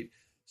a heartbeat.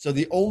 So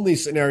the only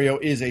scenario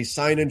is a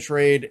sign and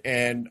trade,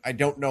 and I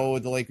don't know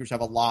the Lakers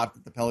have a lot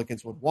that the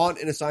Pelicans would want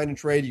in a sign and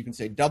trade. You can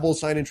say double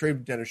sign and trade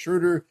with Dennis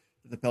Schroeder.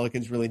 Do the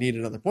Pelicans really need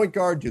another point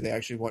guard? Do they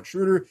actually want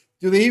Schroeder?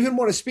 Do they even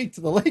want to speak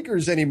to the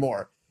Lakers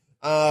anymore?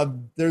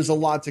 There's a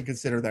lot to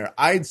consider there.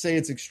 I'd say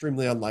it's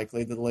extremely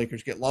unlikely that the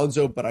Lakers get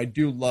Lonzo, but I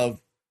do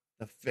love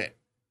the fit.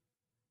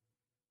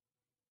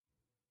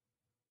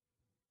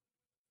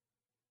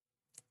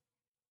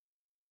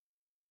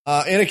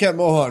 Aniket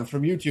Mohan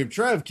from YouTube.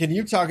 Trev, can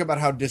you talk about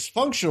how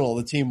dysfunctional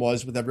the team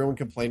was with everyone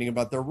complaining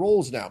about their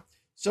roles now?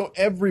 So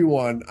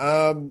everyone,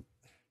 I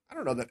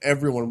don't know that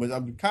everyone was.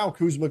 Kyle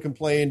Kuzma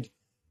complained,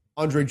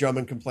 Andre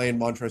Drummond complained,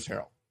 Montrezl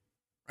Harrell.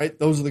 Right?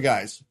 Those are the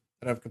guys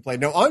that have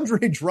complained. Now,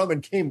 Andre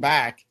Drummond came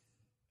back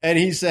and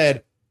he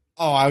said,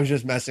 "Oh, I was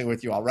just messing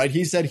with you all." Right?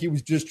 He said he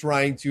was just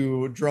trying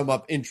to drum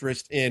up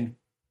interest in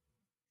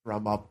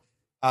drum up,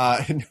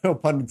 no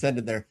pun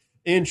intended there,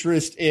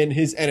 interest in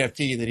his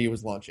NFT that he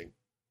was launching.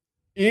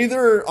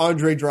 Either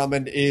Andre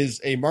Drummond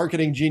is a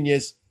marketing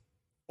genius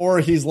or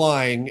he's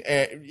lying.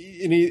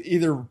 In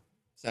either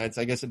sense,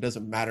 I guess it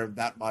doesn't matter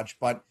that much.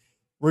 But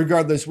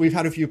regardless, we've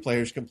had a few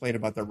players complain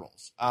about their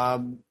roles.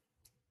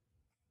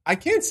 I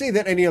can't say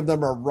that any of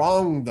them are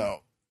wrong,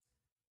 though.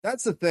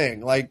 That's the thing.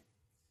 Like,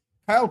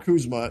 Kyle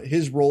Kuzma,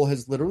 his role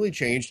has literally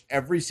changed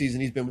every season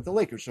he's been with the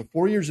Lakers. So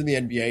 4 years in the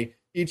NBA,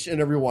 each and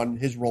every one,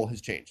 his role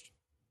has changed.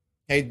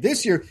 Okay,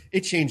 this year,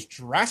 it changed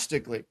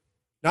drastically.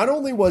 Not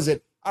only was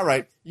it, all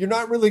right, you're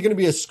not really going to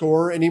be a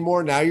scorer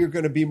anymore. Now you're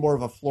going to be more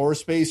of a floor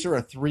spacer,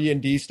 a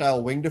 3-and-D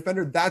style wing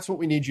defender. That's what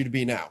we need you to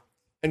be now.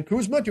 And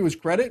Kuzma, to his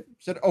credit,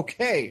 said,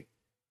 okay.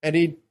 And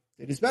he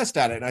did his best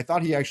at it. And I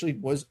thought he actually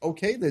was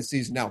okay this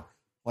season. Now,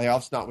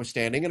 playoffs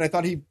notwithstanding. And I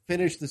thought he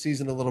finished the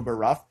season a little bit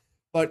rough.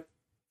 But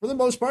for the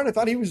most part, I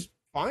thought he was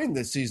fine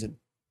this season.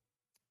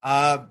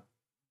 But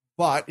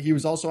he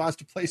was also asked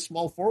to play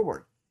small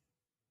forward.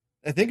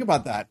 And think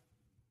about that.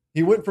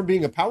 He went from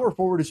being a power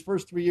forward his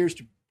first 3 years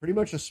to pretty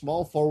much a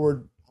small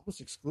forward almost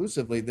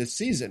exclusively this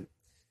season.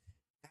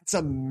 That's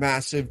a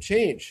massive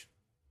change.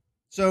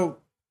 So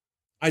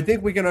I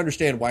think we can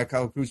understand why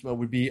Kyle Kuzma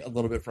would be a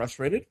little bit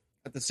frustrated.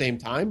 At the same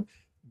time,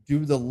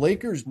 do the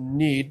Lakers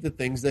need the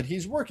things that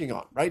he's working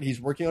on, right?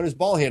 He's working on his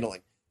ball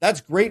handling.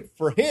 That's great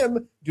for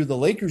him. Do the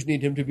Lakers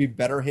need him to be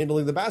better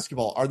handling the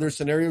basketball? Are there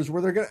scenarios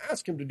where they're going to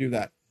ask him to do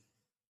that?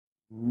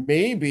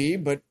 Maybe,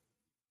 but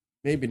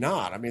maybe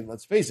not. I mean,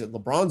 let's face it,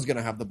 LeBron's going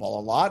to have the ball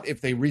a lot.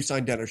 If they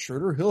re-sign Dennis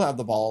Schroeder, he'll have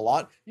the ball a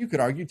lot. You could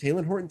argue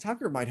Talen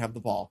Horton-Tucker might have the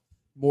ball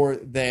more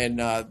than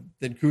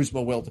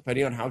Kuzma will,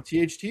 depending on how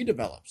THT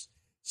develops.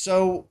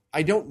 So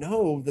I don't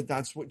know that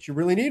that's what you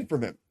really need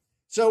from him.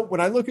 So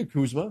when I look at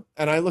Kuzma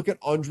and I look at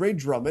Andre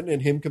Drummond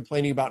and him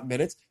complaining about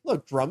minutes,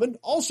 look, Drummond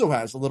also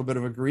has a little bit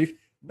of a grief,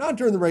 not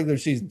during the regular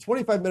season.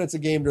 25 minutes a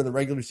game during the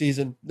regular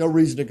season, no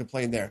reason to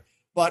complain there.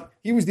 But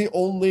he was the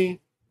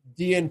only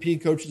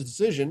DNP coach's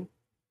decision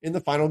in the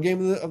final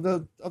game of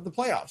the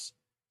playoffs.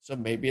 So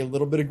maybe a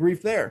little bit of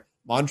grief there.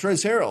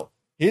 Montrezl Harrell,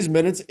 his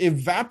minutes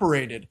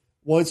evaporated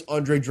once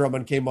Andre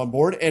Drummond came on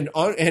board. And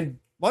Montrezl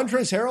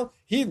Harrell,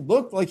 he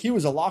looked like he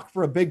was a lock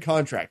for a big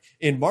contract.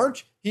 In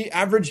March, he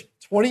averaged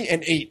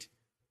 20-8.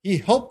 He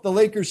helped the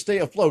Lakers stay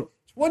afloat.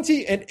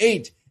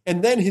 20-8.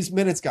 And then his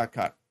minutes got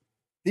cut.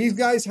 These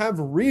guys have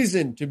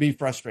reason to be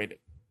frustrated.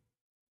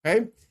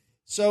 Okay?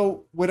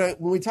 So when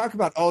we talk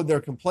about, oh,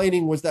 they're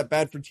complaining, was that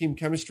bad for team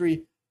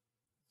chemistry?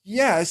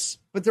 Yes,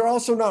 but they're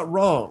also not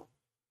wrong.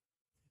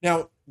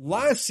 Now,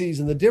 last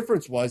season, the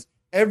difference was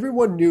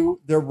everyone knew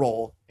their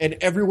role and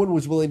everyone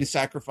was willing to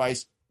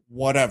sacrifice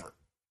whatever.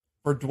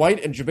 For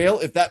Dwight and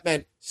JaVale, if that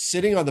meant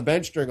sitting on the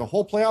bench during a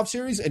whole playoff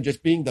series and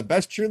just being the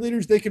best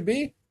cheerleaders they could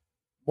be,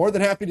 more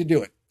than happy to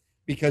do it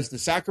because the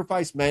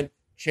sacrifice meant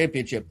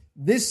championship.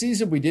 This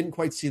season, we didn't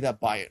quite see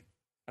that buy-in.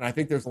 And I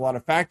think there's a lot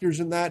of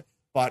factors in that.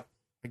 But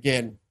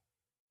again,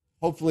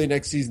 hopefully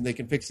next season they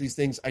can fix these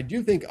things. I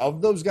do think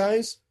of those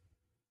guys,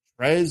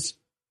 Trez,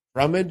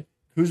 Drummond,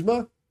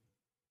 Kuzma,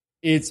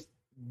 it's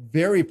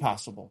very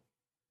possible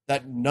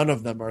that none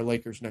of them are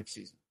Lakers next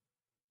season.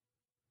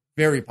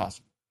 Very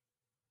possible.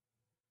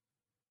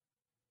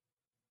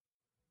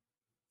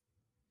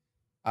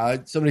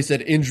 Somebody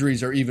said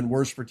injuries are even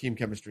worse for team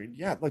chemistry.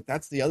 Yeah, look,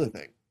 that's the other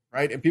thing,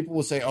 right? And people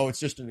will say, oh, it's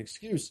just an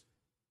excuse.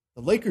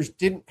 The Lakers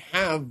didn't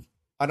have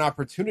an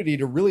opportunity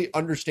to really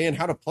understand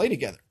how to play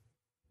together.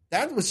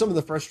 That was some of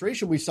the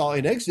frustration we saw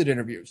in exit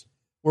interviews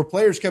where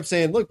players kept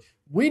saying, look,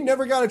 we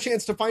never got a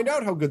chance to find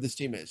out how good this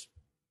team is.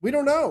 We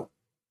don't know.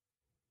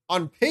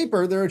 On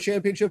paper, they're a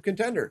championship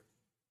contender.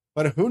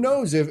 But who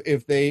knows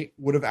if they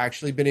would have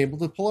actually been able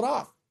to pull it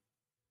off.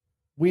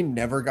 We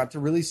never got to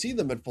really see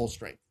them at full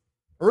strength.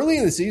 Early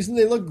in the season,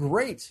 they looked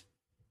great.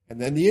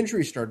 And then the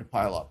injuries started to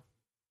pile up.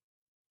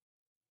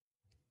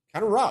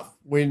 Kind of rough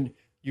when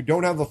you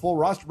don't have the full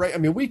roster, right? I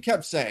mean, we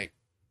kept saying,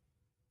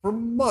 for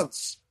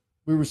months,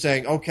 we were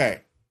saying,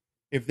 okay,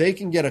 if they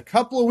can get a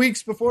couple of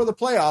weeks before the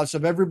playoffs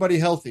of everybody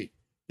healthy,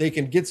 they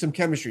can get some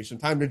chemistry, some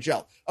time to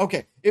gel.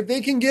 Okay, if they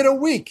can get a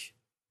week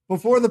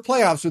before the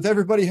playoffs with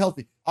everybody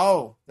healthy,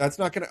 oh, that's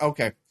not going to,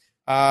 okay.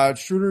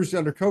 Schroeder's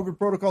under COVID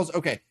protocols.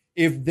 Okay,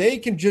 if they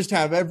can just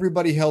have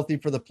everybody healthy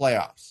for the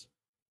playoffs,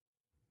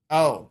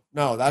 oh,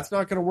 no, that's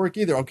not going to work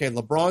either. Okay,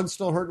 LeBron's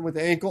still hurting with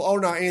the ankle. Oh,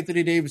 no,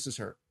 Anthony Davis is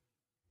hurt.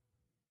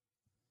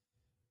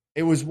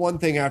 It was one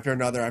thing after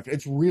another.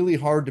 It's really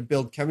hard to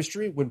build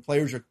chemistry when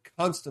players are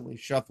constantly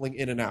shuffling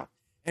in and out.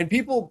 And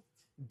people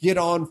get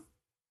on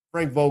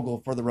Frank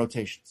Vogel for the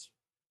rotations.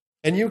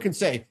 And you can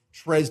say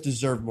Trez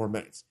deserved more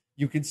minutes.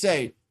 You can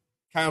say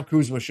Kyle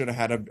Kuzma should have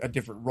had a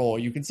different role.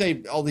 You can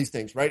say all these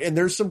things, right? And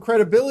there's some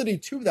credibility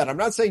to that. I'm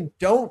not saying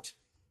don't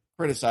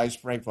criticize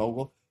Frank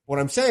Vogel. What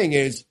I'm saying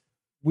is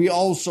we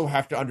also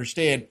have to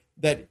understand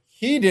that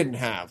he didn't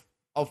have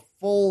a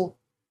full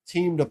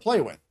team to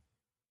play with.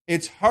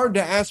 It's hard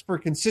to ask for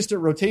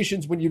consistent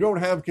rotations when you don't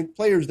have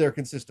players there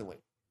consistently.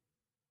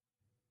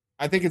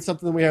 I think it's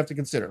something that we have to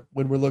consider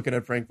when we're looking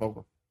at Frank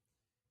Vogel.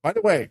 By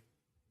the way,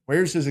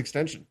 where's his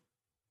extension?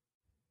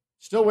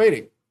 Still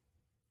waiting.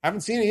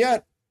 Haven't seen it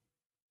yet.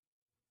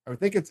 I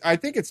think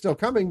it's still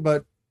coming,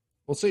 but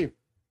we'll see.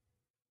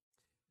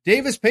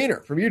 Davis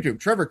Painter from YouTube.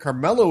 Trevor,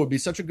 Carmelo would be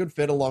such a good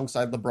fit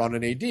alongside LeBron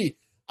and AD.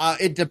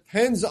 It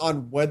depends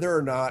on whether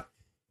or not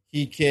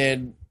he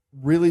can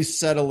really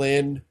settle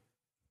in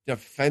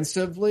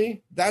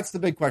defensively. That's the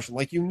big question.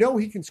 Like,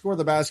 he can score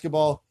the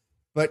basketball,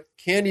 but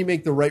can he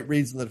make the right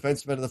reads on the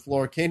defensive end of the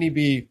floor? Can he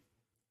be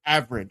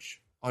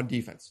average on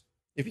defense?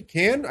 If he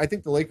can, I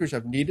think the Lakers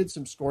have needed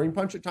some scoring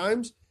punch at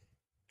times,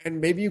 and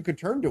maybe you could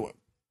turn to him.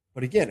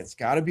 But again, it's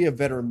got to be a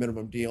veteran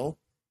minimum deal.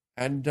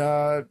 And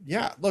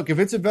look, if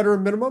it's a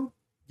veteran minimum,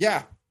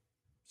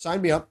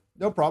 sign me up.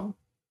 No problem.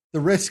 The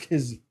risk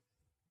is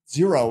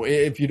zero.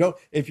 If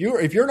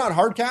you're not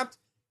hard capped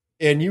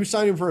and you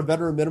sign him for a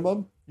veteran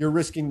minimum, you're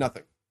risking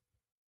nothing.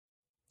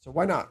 So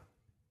why not?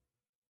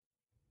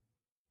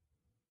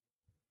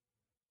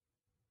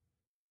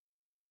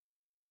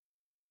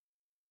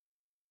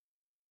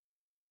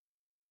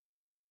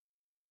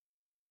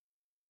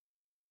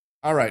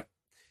 All right.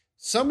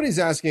 Somebody's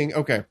asking,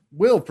 okay,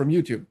 Will from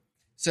YouTube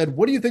said,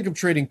 what do you think of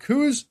trading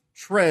Kuz,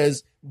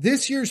 Trez,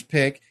 this year's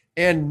pick,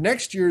 and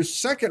next year's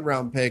second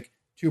round pick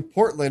to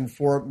Portland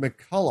for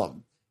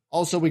McCollum?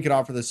 Also, we could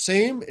offer the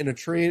same in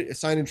a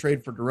sign and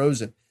trade for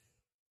DeRozan.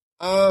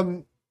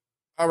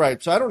 All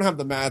right, so I don't have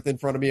the math in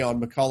front of me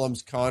on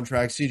McCollum's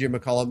contract, CJ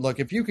McCollum. Look,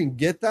 if you can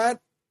get that,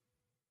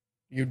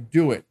 you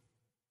do it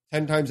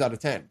 10 times out of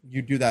 10.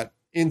 You do that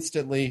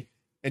instantly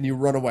and you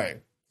run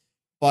away.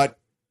 But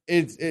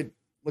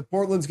look,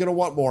 Portland's going to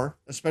want more,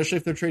 especially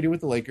if they're trading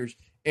with the Lakers.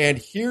 And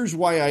here's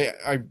why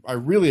I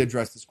really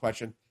address this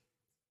question.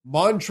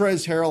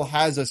 Montrezl Harrell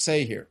has a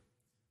say here.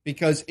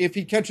 Because if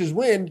he catches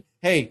wind,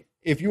 hey,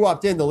 if you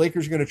opt in, the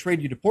Lakers are going to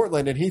trade you to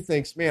Portland, and he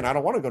thinks, man, I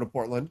don't want to go to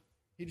Portland.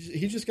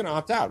 He's just going to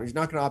opt out. He's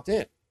not going to opt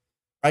in,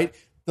 right?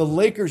 The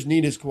Lakers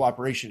need his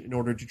cooperation in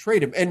order to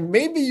trade him. And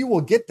maybe you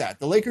will get that.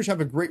 The Lakers have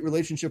a great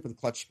relationship with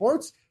Clutch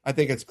Sports. I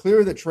think it's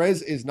clear that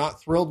Trez is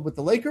not thrilled with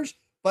the Lakers.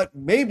 But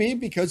maybe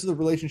because of the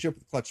relationship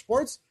with Clutch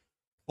Sports,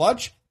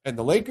 Clutch and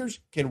the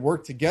Lakers can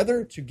work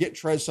together to get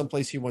Trez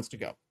someplace he wants to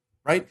go,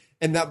 right?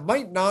 And that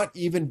might not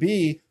even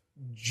be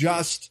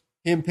just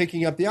him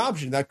picking up the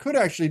option. That could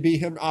actually be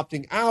him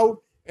opting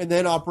out and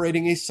then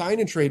operating a sign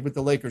and trade with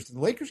the Lakers. The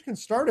Lakers can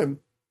start him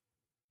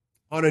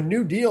on a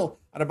new deal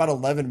at about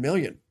 $11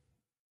 million,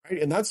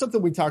 right? And that's something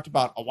we talked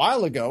about a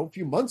while ago, a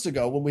few months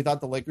ago, when we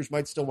thought the Lakers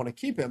might still want to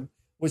keep him,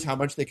 was how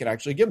much they could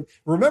actually give him.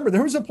 Remember,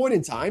 there was a point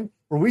in time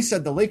where we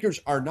said the Lakers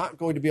are not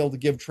going to be able to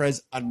give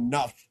Trez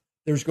enough.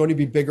 There's going to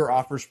be bigger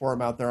offers for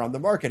him out there on the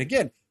market.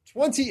 Again,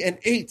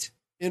 20-8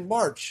 in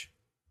March,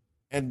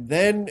 and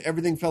then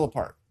everything fell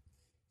apart.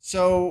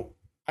 So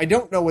I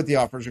don't know what the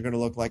offers are going to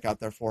look like out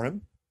there for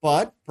him,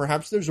 but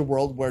perhaps there's a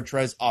world where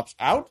Trez opts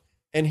out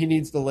and he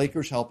needs the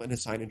Lakers' help in a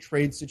sign and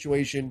trade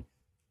situation.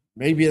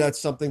 Maybe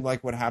that's something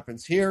like what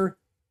happens here.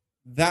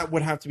 That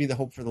would have to be the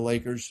hope for the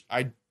Lakers.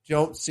 I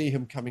don't see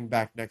him coming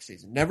back next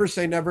season. Never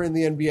say never in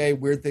the NBA.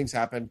 Weird things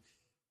happen,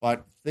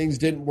 but things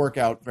didn't work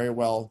out very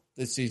well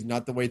this season.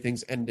 Not the way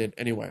things ended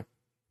anyway.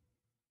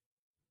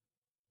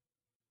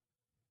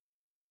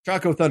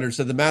 Chaco Thunder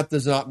said the math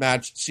does not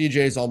match. CJ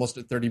is almost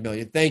at $30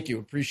 million. Thank you.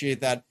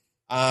 Appreciate that.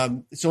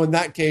 So in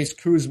that case,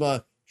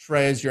 Kuzma,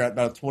 Trez, you're at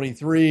about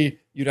 23.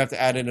 You'd have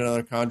to add in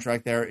another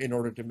contract there in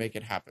order to make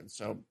it happen.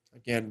 So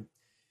again,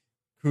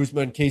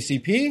 Kuzma and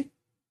KCP,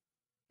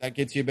 that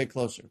gets you a bit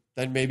closer.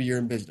 Then maybe you're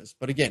in business.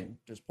 But again,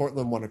 does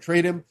Portland want to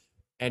trade him?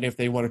 And if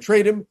they want to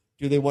trade him,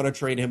 do they want to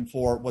trade him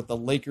for what the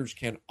Lakers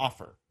can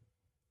offer?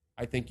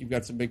 I think you've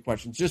got some big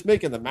questions. Just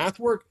making the math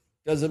work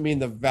doesn't mean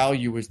the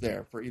value is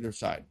there for either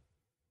side.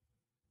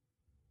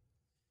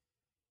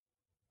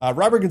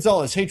 Robert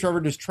Gonzalez, hey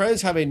Trevor, does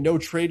Trez have a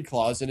no-trade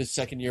clause in his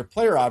second-year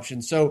player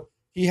option? So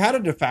he had a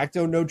de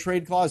facto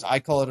no-trade clause. I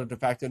call it a de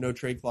facto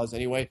no-trade clause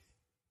anyway,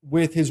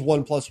 with his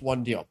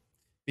 1+1 deal.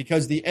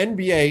 Because the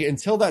NBA,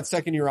 until that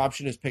second-year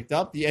option is picked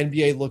up, the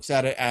NBA looks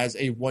at it as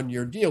a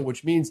one-year deal,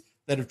 which means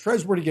that if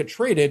Trez were to get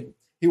traded,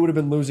 he would have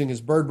been losing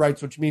his bird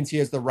rights, which means he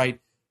has the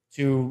right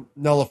to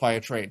nullify a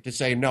trade, to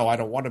say, no, I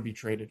don't want to be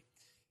traded.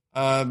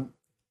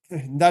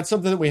 That's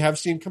something that we have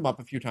seen come up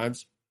a few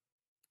times.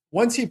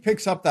 Once he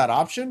picks up that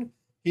option,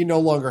 he no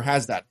longer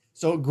has that.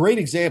 So a great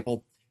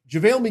example,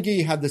 JaVale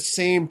McGee had the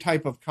same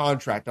type of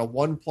contract, a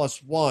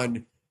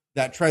 1+1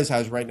 that Trez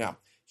has right now.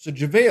 So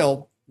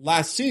JaVale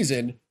last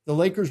season the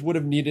Lakers would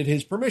have needed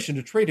his permission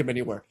to trade him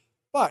anywhere.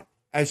 But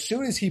as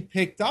soon as he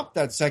picked up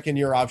that second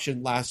year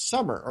option last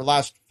summer, or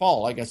last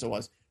fall, I guess it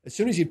was, as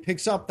soon as he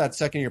picks up that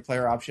second year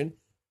player option,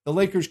 the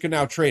Lakers can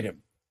now trade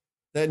him.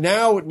 That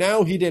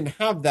now he didn't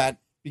have that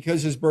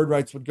because his bird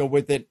rights would go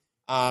with it.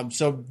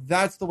 So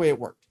that's the way it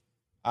worked.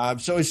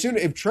 So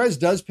if Trez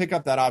does pick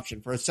up that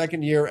option for a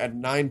second year at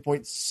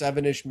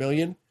 9.7-ish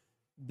million,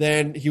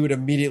 then he would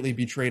immediately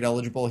be trade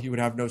eligible. He would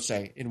have no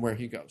say in where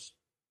he goes.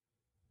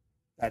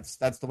 That's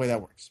the way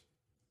that works.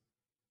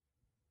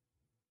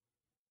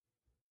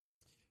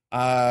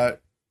 A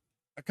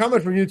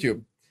comment from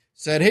YouTube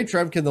said, "Hey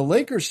Trev, can the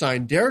Lakers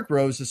sign Derrick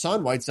Rose,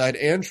 Hassan Whiteside,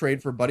 and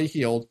trade for Buddy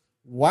Hield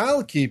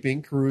while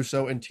keeping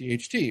Caruso and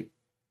THT?"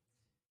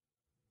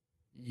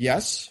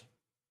 Yes.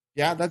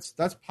 Yeah, that's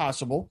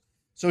possible.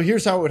 So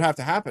here's how it would have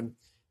to happen.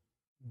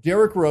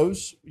 Derrick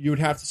Rose, you would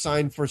have to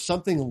sign for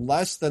something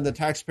less than the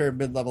taxpayer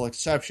mid-level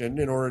exception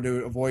in order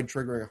to avoid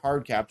triggering a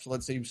hard cap. So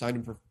let's say you signed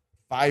him for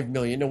 $5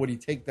 million. Now, would he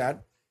take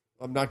that?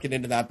 I'm not getting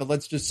into that, but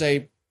let's just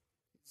say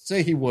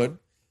he would.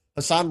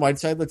 Hassan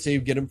Whiteside, let's say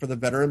you get him for the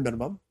veteran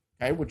minimum,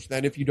 okay, which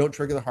then if you don't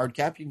trigger the hard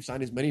cap, you can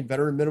sign as many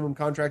veteran minimum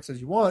contracts as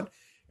you want,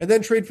 and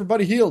then trade for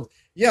Buddy Hield.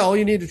 Yeah, all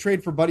you need to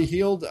trade for Buddy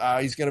Hield,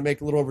 he's going to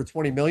make a little over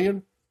 $20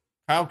 million.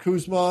 Kyle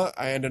Kuzma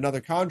and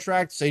another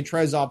contract. Say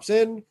Trez opts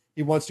in.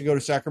 He wants to go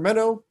to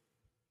Sacramento.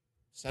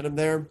 Send him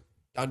there.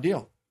 Done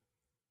deal.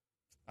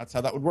 That's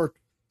how that would work.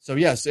 So,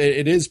 yes,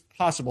 it is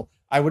possible.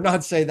 I would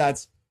not say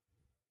that's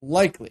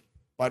likely,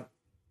 but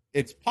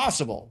it's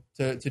possible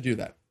to do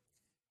that.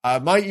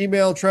 My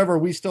email, Trevor,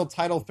 we still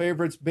title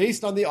favorites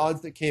based on the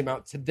odds that came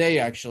out today,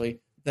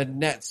 actually. The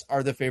Nets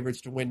are the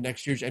favorites to win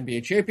next year's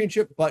NBA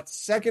championship, but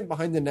second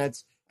behind the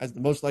Nets as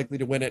the most likely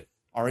to win it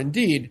are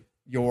indeed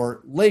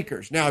your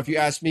Lakers. Now, if you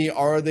ask me,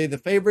 are they the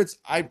favorites?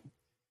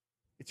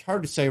 It's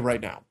hard to say right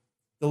now.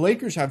 The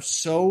Lakers have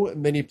so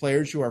many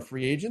players who are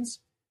free agents.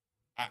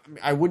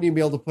 I wouldn't even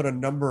be able to put a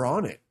number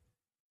on it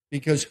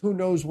because who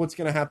knows what's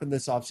going to happen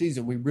this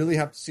offseason. We really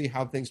have to see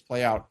how things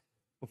play out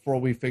before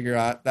we figure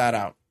that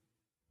out.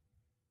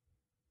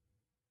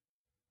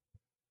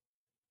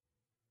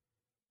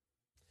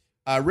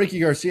 Ricky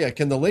Garcia,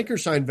 can the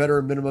Lakers sign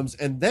veteran minimums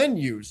and then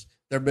use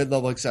their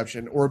mid-level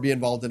exception or be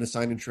involved in a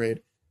sign and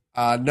trade?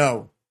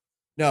 No.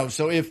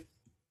 So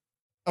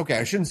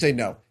I shouldn't say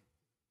no.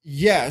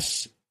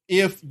 Yes,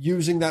 if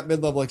using that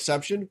mid-level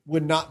exception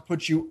would not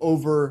put you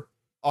over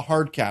a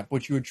hard cap,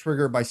 which you would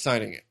trigger by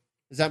signing it.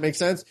 Does that make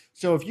sense?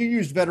 So if you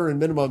use veteran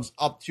minimums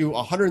up to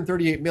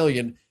 138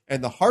 million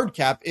and the hard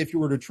cap, if you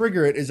were to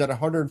trigger it, is at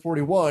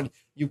 141,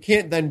 you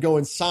can't then go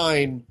and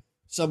sign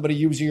somebody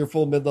using your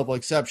full mid-level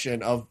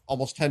exception of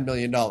almost $10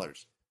 million.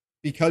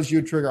 Because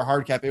you'd trigger a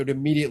hard cap, it would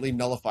immediately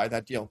nullify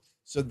that deal.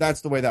 So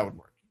that's the way that would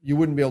work. You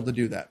wouldn't be able to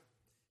do that.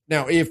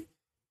 Now, if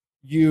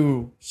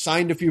you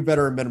signed a few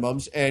veteran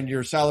minimums and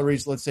your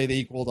salaries, let's say they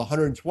equaled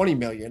 120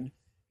 million,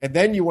 and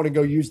then you want to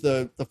go use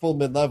the full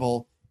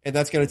mid-level, and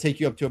that's going to take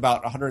you up to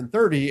about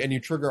 130, and you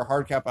trigger a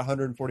hard cap at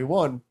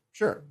 141,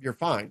 sure, you're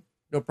fine.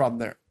 No problem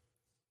there.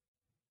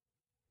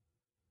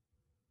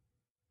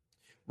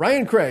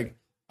 Ryan Craig,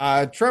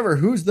 Trevor,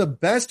 who's the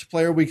best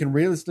player we can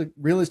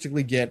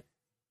realistically get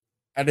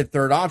at a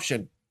third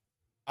option?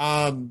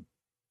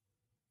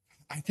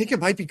 I think it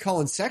might be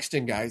Colin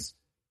Sexton, guys.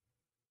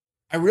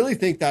 I really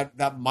think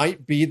that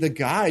might be the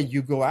guy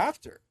you go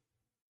after.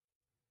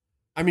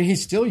 I mean,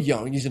 he's still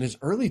young. He's in his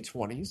early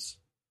 20s.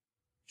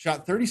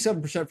 Shot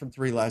 37% from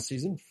three last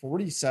season,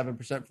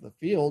 47% from the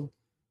field.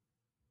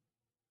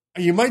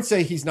 You might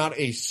say he's not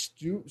a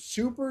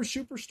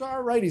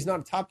superstar, right? He's not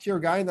a top-tier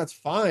guy, and that's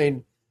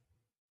fine.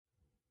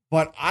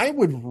 But I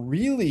would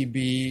really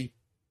be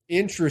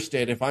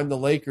interested, if I'm the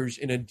Lakers,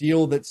 in a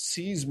deal that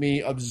sees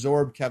me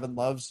absorb Kevin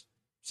Love's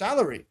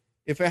salary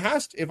if I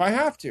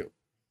have to.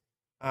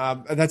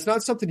 That's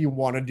not something you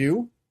want to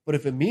do, but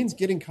if it means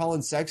getting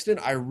Colin Sexton,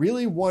 I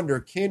really wonder,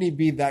 can he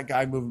be that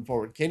guy moving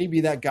forward? Can he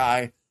be that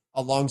guy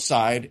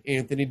alongside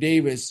Anthony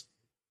Davis?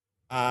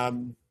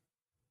 It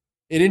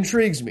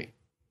intrigues me.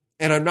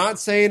 And I'm not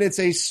saying it's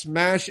a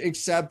smash,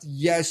 except,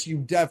 yes, you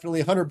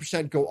definitely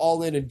 100% go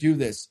all in and do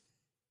this.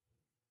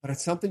 But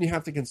it's something you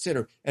have to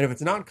consider. And if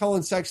it's not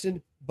Colin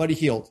Sexton, Buddy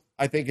Hield,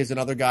 I think, is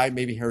another guy,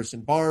 maybe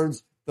Harrison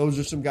Barnes. Those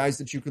are some guys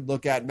that you could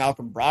look at.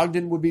 Malcolm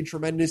Brogdon would be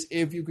tremendous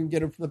if you can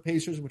get him from the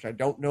Pacers, which I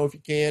don't know if you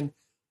can.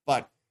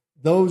 But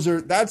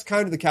that's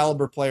kind of the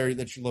caliber player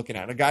that you're looking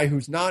at. A guy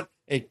who's not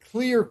a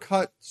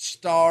clear-cut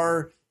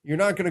star. You're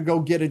not going to go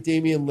get a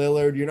Damian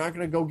Lillard. You're not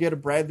going to go get a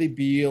Bradley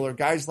Beal or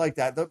guys like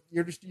that.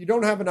 You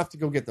don't have enough to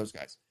go get those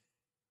guys.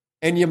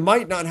 And you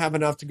might not have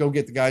enough to go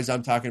get the guys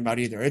I'm talking about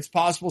either. It's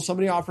possible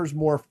somebody offers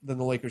more than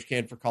the Lakers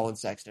can for Colin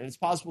Sexton. It's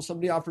possible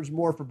somebody offers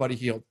more for Buddy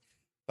Hield.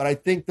 But I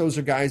think those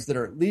are guys that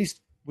are at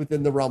least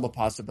within the realm of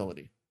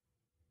possibility.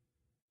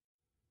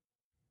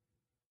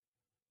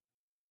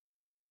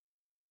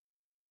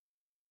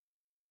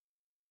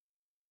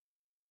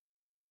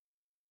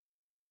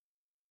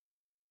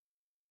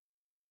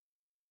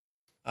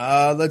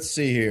 Let's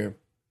see here.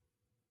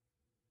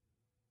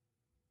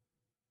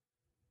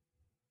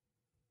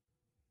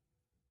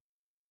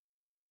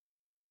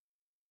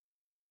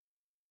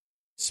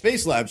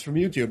 Space Labs from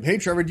YouTube. Hey,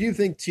 Trevor, do you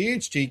think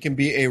THT can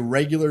be a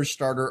regular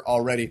starter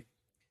already?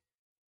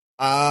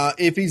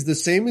 If he's the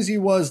same as he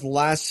was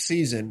last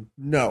season,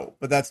 no,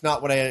 but that's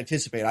not what I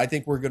anticipate. I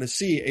think we're going to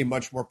see a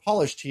much more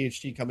polished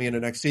THT coming into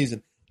next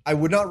season. I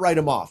would not write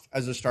him off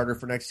as a starter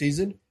for next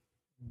season,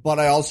 but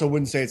I also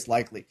wouldn't say it's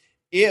likely.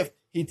 If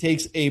he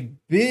takes a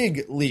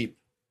big leap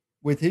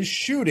with his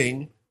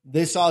shooting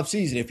this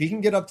offseason, if he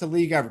can get up to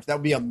league average, that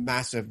would be a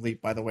massive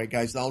leap, by the way,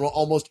 guys.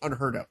 Almost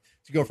unheard of.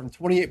 To go from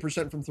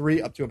 28% from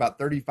three up to about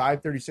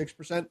 35,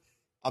 36%,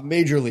 a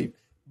major leap.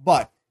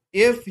 But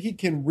if he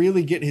can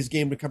really get his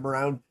game to come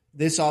around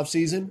this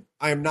offseason,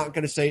 I am not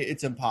going to say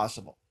it's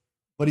impossible,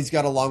 but he's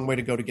got a long way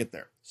to go to get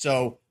there.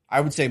 So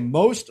I would say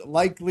most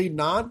likely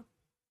not,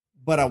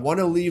 but I want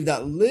to leave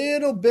that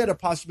little bit of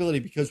possibility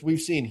because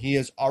we've seen he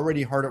is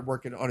already hard at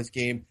work on his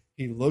game.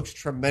 He looks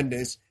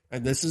tremendous,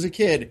 and this is a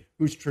kid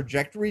whose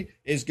trajectory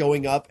is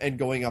going up and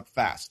going up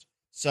fast.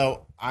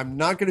 So I'm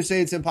not going to say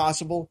it's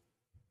impossible,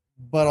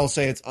 but I'll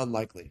say it's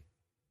unlikely.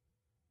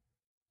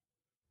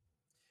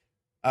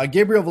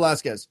 Gabriel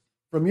Velasquez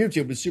from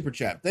YouTube with Super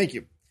Chat, thank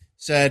you,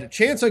 said,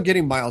 chance on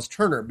getting Miles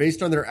Turner.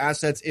 Based on their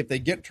assets, if they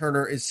get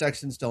Turner, is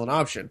Sexton still an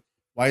option?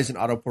 Why isn't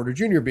Otto Porter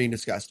Jr. being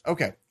discussed?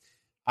 Okay.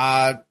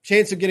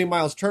 Chance of getting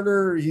Miles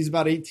Turner, he's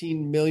about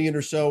 $18 million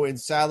or so in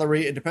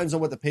salary. It depends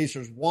on what the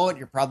Pacers want.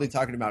 You're probably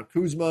talking about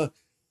Kuzma,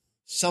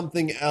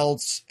 something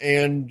else,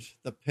 and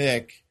the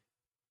pick.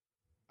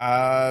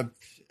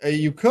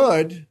 You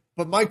could,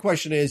 but my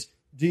question is,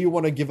 do you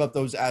want to give up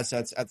those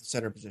assets at the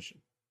center position?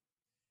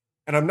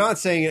 And I'm not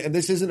saying it, and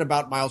this isn't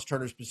about Miles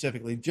Turner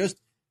specifically, just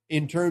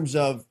in terms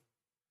of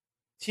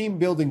team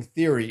building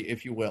theory,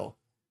 if you will.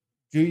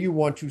 Do you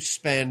want to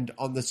spend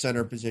on the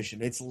center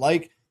position? It's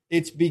like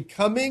it's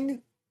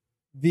becoming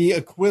the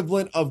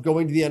equivalent of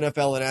going to the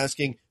NFL and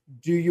asking,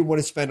 do you want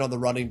to spend on the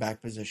running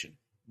back position?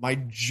 My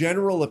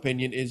general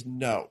opinion is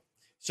no.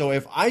 So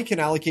if I can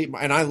allocate,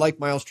 and I like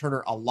Miles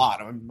Turner a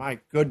lot, I mean, my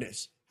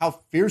goodness,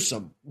 how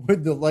fearsome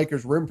would the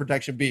Lakers rim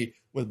protection be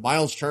with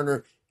Miles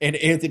Turner and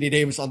Anthony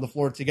Davis on the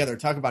floor together?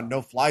 Talk about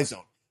no-fly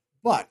zone.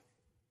 But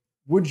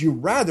would you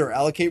rather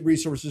allocate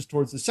resources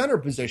towards the center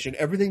position,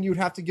 everything you'd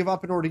have to give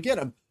up in order to get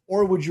him,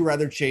 or would you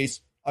rather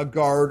chase a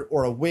guard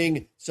or a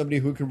wing, somebody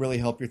who can really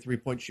help your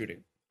three-point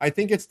shooting? I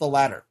think it's the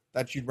latter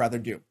that you'd rather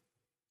do.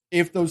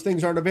 If those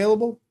things aren't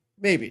available,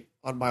 maybe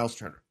on Miles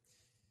Turner.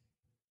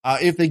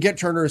 If they get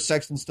Turner, is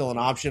Sexton still an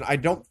option? I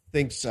don't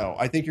think so.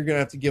 I think you're going to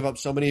have to give up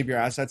so many of your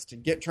assets to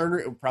get Turner.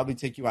 It would probably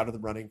take you out of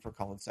the running for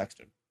Colin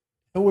Sexton.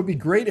 It would be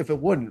great if it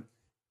wouldn't,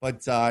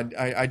 but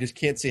I just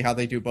can't see how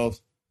they do both.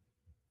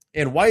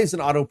 And why isn't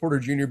Otto Porter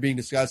Jr. being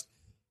discussed?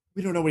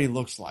 We don't know what he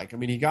looks like. I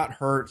mean, he got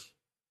hurt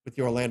with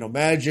the Orlando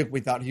Magic. We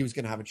thought he was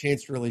going to have a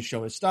chance to really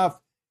show his stuff,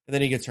 and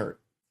then he gets hurt.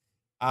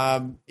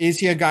 Is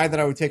he a guy that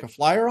I would take a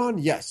flyer on?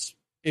 Yes.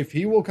 If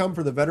he will come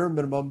for the veteran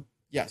minimum,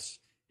 yes.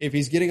 If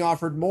he's getting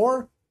offered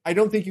more, I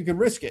don't think you can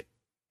risk it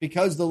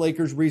because the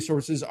Lakers'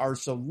 resources are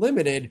so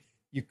limited.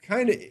 You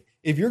kind of,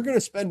 if you're going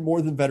to spend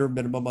more than veteran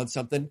minimum on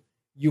something,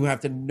 you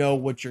have to know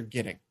what you're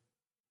getting.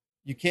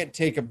 You can't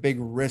take a big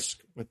risk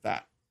with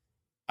that.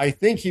 I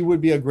think he would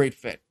be a great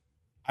fit.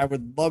 I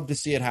would love to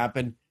see it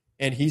happen.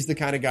 And he's the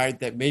kind of guy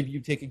that maybe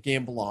you take a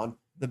gamble on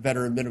the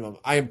veteran minimum.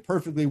 I am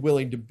perfectly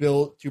willing to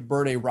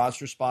burn a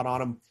roster spot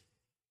on him.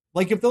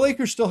 Like if the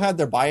Lakers still had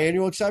their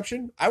biannual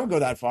exception, I would go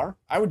that far.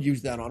 I would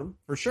use that on him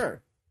for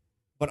sure.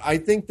 But I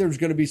think there's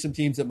going to be some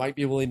teams that might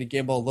be willing to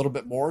gamble a little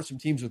bit more. Some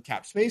teams with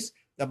cap space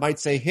that might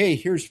say, hey,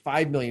 here's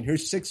 $5 million,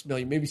 here's $6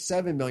 million, maybe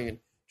 $7 million,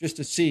 just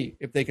to see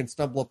if they can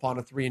stumble upon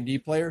a 3-and-D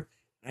player.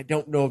 I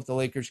don't know if the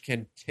Lakers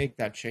can take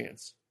that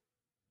chance.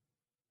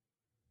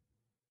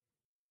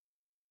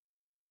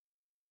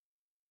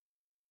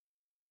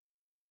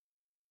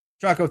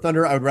 Chaco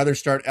Thunder, I would rather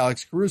start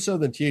Alex Caruso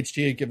than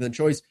THT given the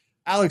choice.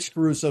 Alex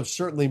Caruso,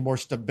 certainly more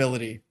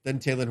stability than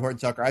Talen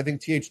Horton-Tucker. I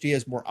think THT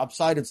has more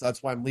upside, and so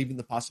that's why I'm leaving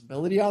the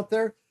possibility out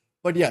there.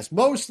 But yes,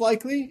 most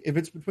likely, if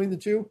it's between the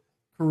two,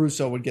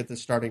 Caruso would get the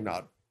starting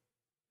nod.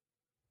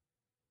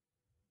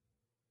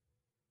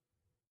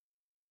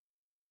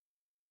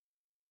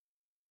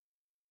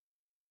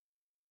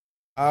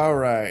 All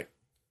right.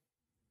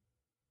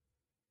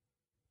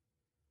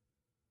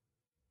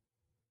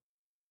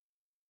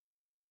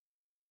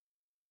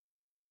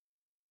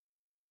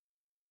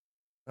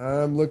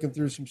 I'm looking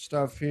through some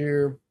stuff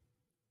here.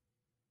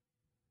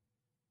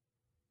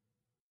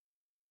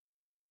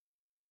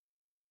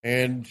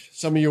 And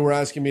some of you were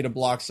asking me to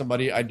block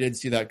somebody. I did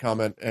see that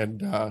comment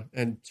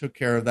and took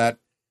care of that,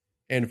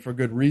 and for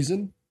good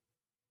reason.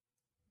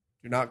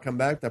 Do not come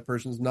back. That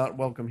person's not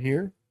welcome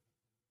here.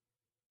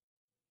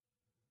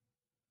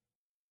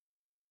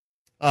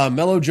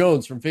 Mello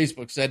Jones from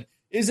Facebook said,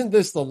 isn't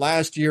this the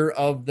last year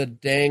of the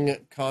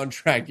dang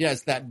contract?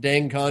 Yes, that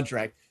dang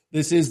contract.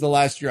 This is the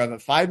last year of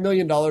it. $5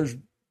 million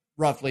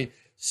roughly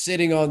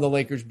sitting on the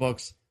Lakers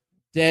books.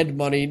 Dead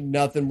money,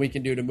 nothing we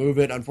can do to move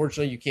it.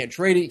 Unfortunately, you can't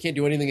trade it. You can't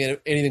do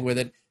anything with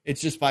it. It's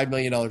just $5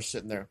 million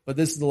sitting there. But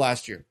this is the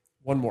last year.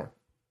 One more.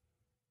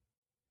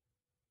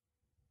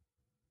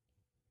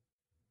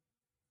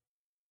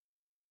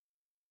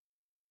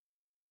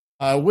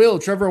 Will,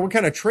 Trevor, what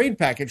kind of trade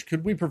package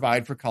could we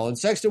provide for Colin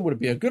Sexton? Would it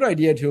be a good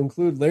idea to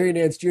include Larry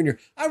Nance Jr.?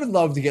 I would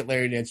love to get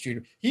Larry Nance Jr.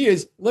 He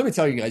is, let me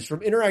tell you guys,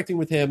 from interacting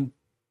with him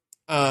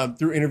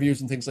through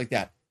interviews and things like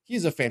that,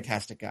 he's a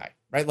fantastic guy,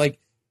 right? Like,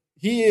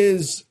 he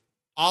is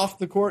off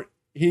the court.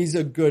 He's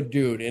a good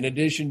dude, in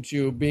addition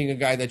to being a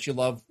guy that you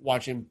love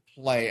watching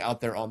play out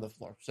there on the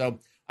floor. So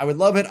I would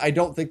love it. I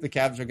don't think the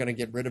Cavs are going to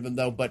get rid of him,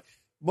 though, but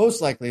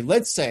most likely,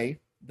 let's say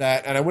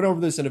that, and I went over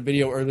this in a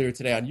video earlier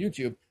today on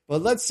YouTube,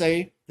 but let's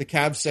say the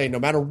Cavs say, no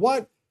matter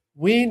what,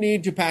 we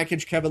need to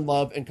package Kevin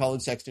Love and Colin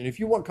Sexton. If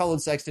you want Colin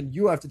Sexton,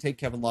 you have to take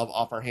Kevin Love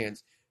off our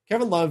hands.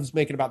 Kevin Love's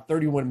making about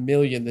 $31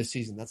 million this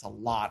season. That's a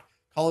lot.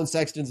 Colin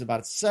Sexton's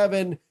about $7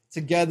 million.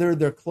 Together,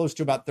 they're close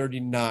to about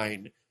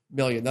 $39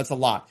 million. That's a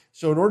lot.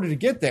 So in order to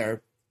get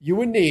there, you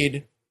would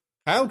need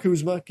Kyle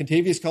Kuzma,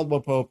 Kentavious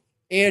Caldwell-Pope,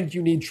 and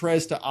you need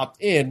Trez to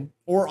opt in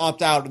or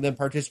opt out and then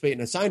participate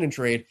in a sign and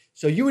trade.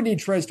 So you would need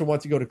Trez to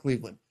want to go to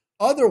Cleveland.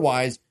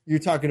 Otherwise, you're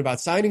talking about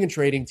signing and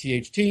trading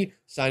THT,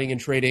 signing and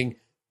trading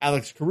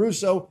Alex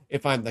Caruso.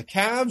 If I'm the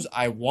Cavs,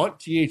 I want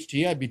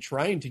THT. I'd be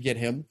trying to get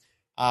him.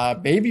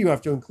 Maybe you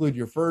have to include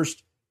your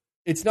first.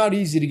 It's not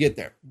easy to get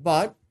there.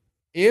 But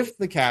if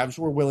the Cavs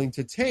were willing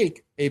to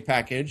take a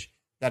package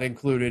that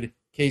included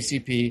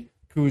KCP,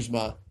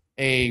 Kuzma,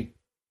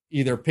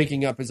 either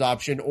picking up his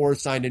option or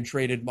signed and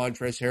traded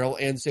Montrezl Harrell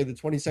and say the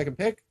 22nd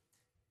pick,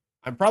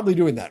 I'm probably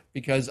doing that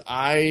because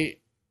I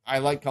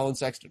like Colin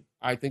Sexton.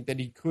 I think that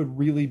he could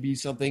really be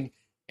something,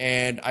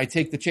 and I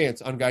take the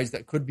chance on guys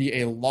that could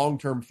be a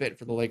long-term fit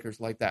for the Lakers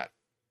like that.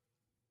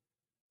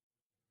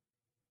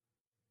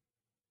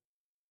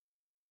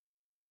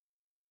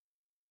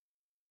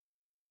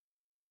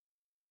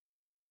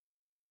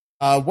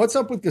 What's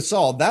up with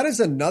Gasol? That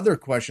is another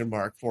question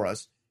mark for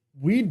us.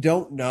 We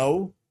don't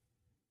know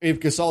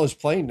if Gasol is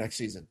playing next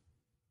season.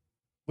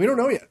 We don't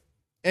know yet.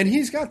 And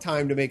he's got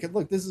time to make it.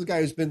 Look, this is a guy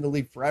who's been in the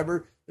league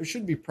forever. There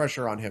shouldn't be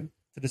pressure on him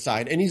to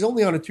decide. And he's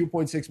only on a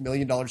 $2.6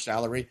 million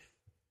salary.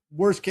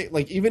 Worst case,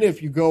 like even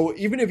if you go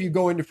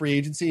into free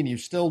agency and you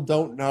still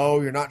don't know,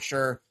 you're not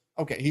sure,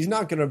 okay, he's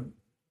not going to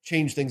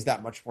change things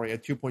that much for you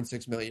at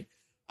 $2.6 million.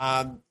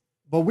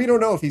 But we don't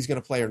know if he's going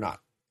to play or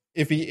not.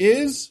 If he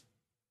is,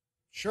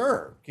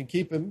 sure, can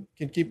keep him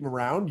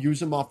around,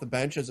 use him off the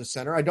bench as a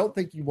center. I don't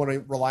think you want to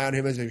rely on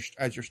him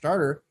as your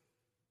starter,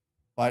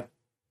 but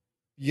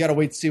you got to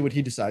wait to see what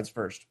he decides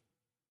first.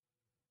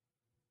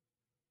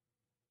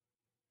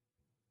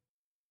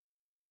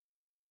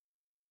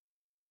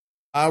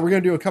 We're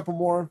going to do a couple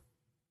more.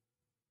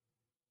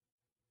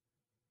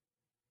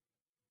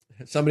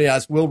 Somebody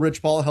asked, will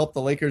Rich Paul help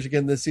the Lakers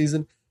again this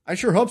season? I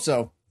sure hope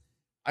so.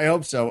 I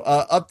hope so.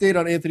 Update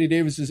on Anthony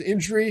Davis's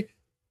injury.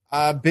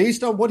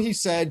 Based on what he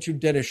said to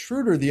Dennis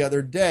Schroeder the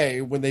other day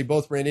when they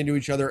both ran into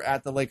each other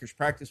at the Lakers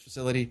practice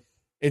facility,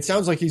 it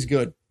sounds like he's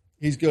good.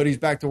 He's good. He's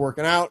back to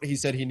working out. He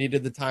said he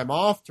needed the time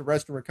off to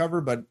rest and recover,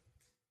 but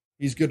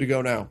he's good to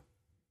go now.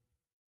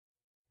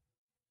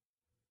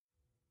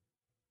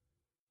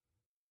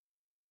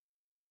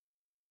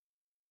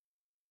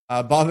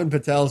 Bhavin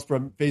Patel's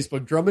from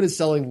Facebook. Drummond is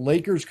selling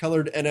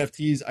Lakers-colored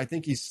NFTs. I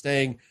think he's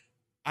staying.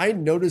 I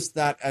noticed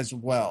that as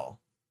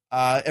well.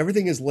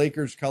 Everything is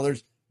Lakers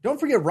colors. Don't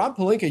forget, Rob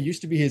Pelinka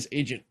used to be his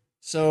agent.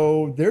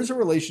 So there's a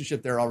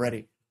relationship there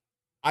already.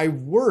 I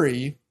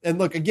worry, and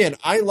look, again,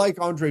 I like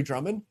Andre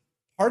Drummond.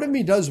 Part of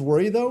me does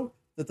worry, though,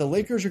 that the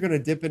Lakers are going to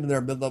dip into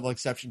their mid-level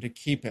exception to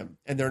keep him,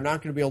 and they're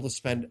not going to be able to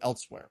spend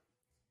elsewhere.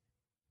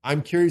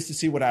 I'm curious to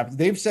see what happens.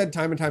 They've said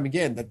time and time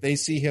again that they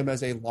see him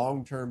as a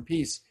long-term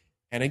piece.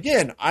 And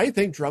again, I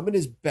think Drummond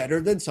is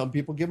better than some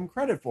people give him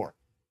credit for.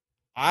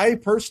 I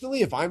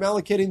personally, if I'm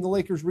allocating the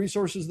Lakers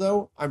resources,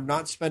 though, I'm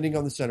not spending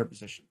on the center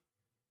position.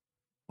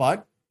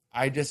 But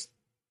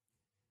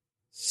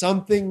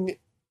something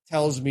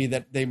tells me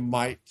that they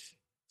might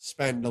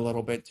spend a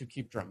little bit to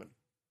keep Drummond.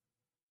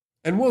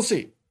 And we'll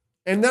see.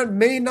 And that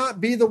may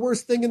not be the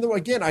worst thing in the,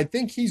 again, I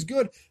think he's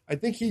good. I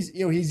think he's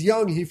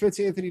young. He fits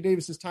Anthony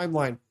Davis's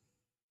timeline.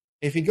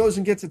 If he goes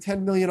and gets a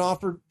 $10 million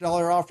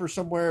dollar offer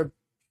somewhere,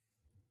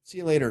 see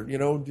you later.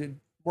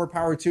 More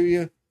power to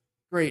you.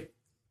 Great.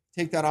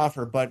 Take that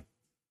offer. But I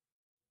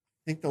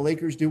think the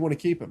Lakers do want to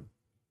keep him.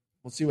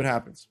 We'll see what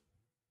happens.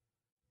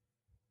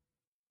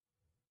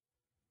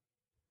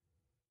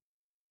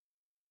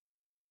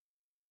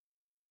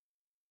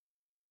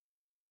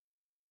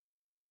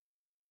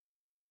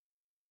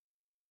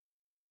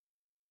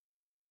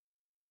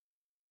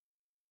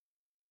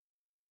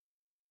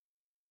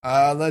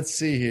 Let's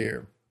see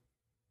here.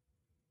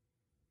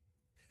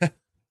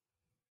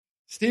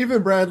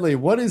 Stephen Bradley,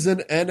 what is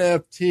an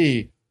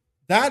NFT?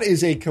 That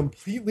is a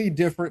completely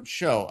different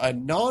show. A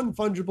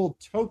non-fungible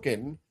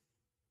token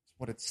is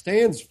what it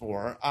stands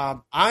for.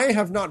 I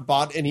have not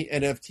bought any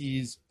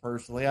NFTs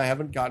personally. I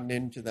haven't gotten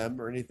into them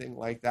or anything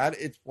like that.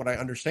 It's what I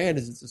understand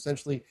is it's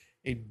essentially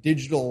a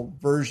digital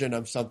version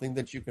of something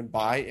that you can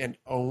buy and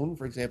own.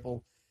 For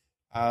example,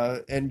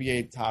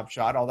 NBA Top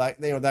Shot, all that,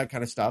 that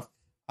kind of stuff.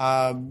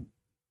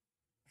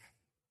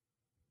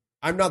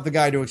 I'm not the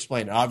guy to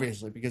explain it,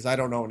 obviously, because I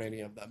don't own any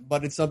of them.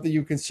 But it's something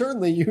you can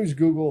certainly use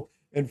Google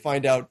and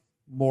find out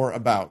more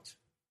about.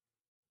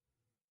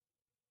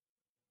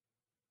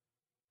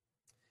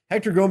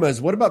 Hector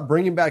Gomez, what about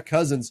bringing back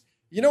Cousins?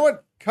 You know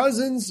what?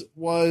 Cousins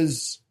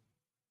was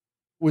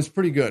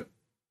pretty good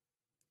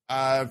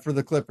for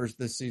the Clippers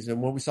this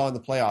season. What we saw in the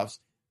playoffs,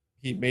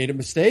 he made a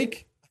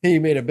mistake. He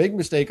made a big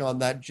mistake on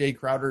that Jay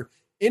Crowder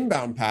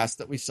inbound pass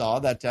that we saw,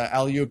 that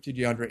alley-oop to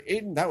DeAndre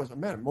Ayton. That was,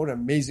 man, what an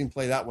amazing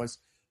play that was.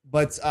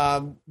 But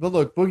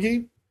look,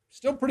 Boogie,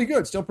 still pretty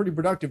good, still pretty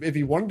productive. If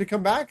he wanted to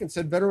come back and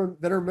said veteran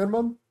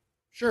minimum,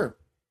 sure,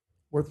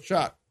 worth a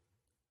shot.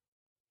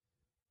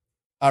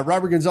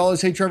 Robert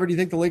Gonzalez, hey, Trevor, do you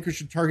think the Lakers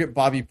should target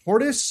Bobby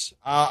Portis?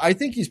 I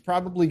think he's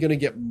probably going to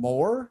get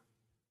more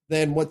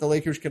than what the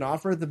Lakers can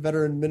offer at the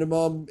veteran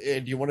minimum.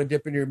 Do you want to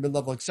dip into your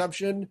mid-level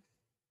exception?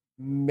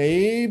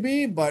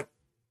 Maybe, but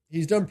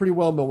he's done pretty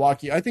well in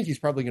Milwaukee. I think he's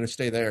probably going to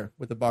stay there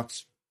with the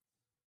Bucks.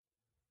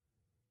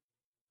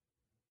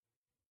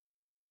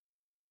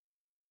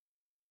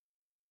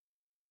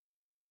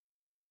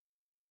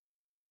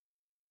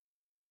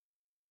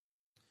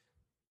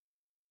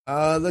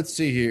 Let's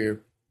see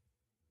here.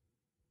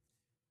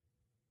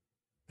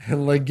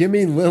 Like,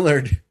 gimme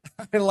Lillard.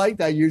 I like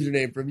that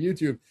username from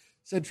YouTube.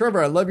 Said,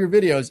 Trevor, I love your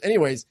videos.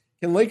 Anyways,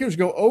 can Lakers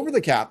go over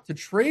the cap to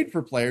trade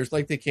for players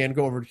like they can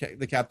go over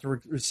the cap to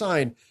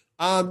resign?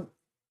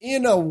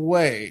 In a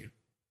way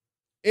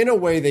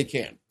they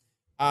can.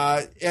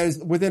 As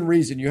within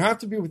reason. You have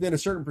to be within a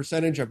certain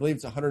percentage. I believe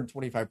it's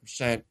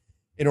 125%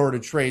 in order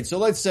to trade. So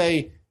let's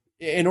say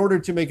in order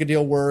to make a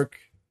deal work,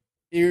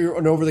 you're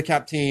an over the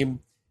cap team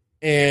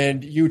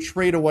and you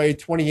trade away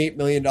 $28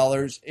 million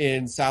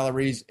in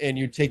salaries and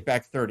you take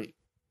back 30.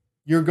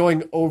 You're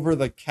going over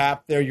the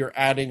cap there. You're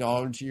adding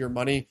on to your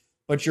money,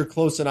 but you're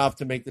close enough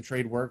to make the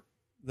trade work,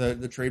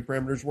 the trade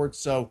parameters work.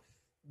 So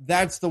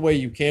that's the way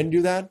you can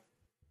do that.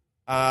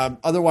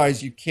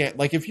 Otherwise, you can't.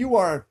 Like if you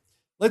are,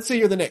 let's say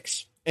you're the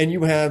Knicks and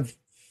you have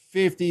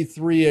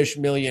 53-ish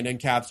million in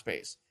cap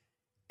space,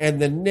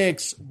 and the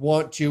Knicks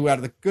want to, out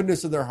of the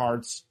goodness of their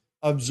hearts,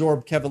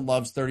 absorb Kevin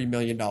Love's $30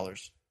 million.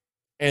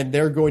 And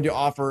they're going to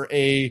offer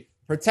a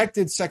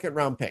protected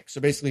second-round pick, so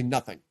basically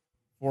nothing,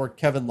 for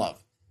Kevin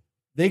Love.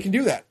 They can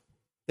do that.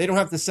 They don't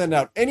have to send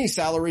out any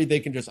salary. They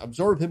can just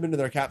absorb him into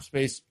their cap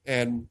space,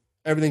 and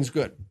everything's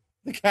good.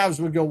 The Cavs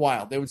would go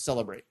wild. They would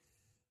celebrate.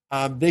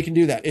 They can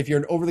do that. If you're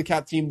an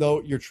over-the-cap team,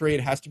 though, your trade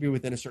has to be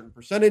within a certain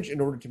percentage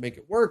in order to make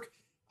it work.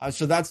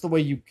 So that's the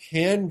way you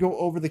can go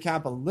over the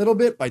cap a little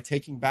bit, by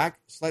taking back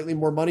slightly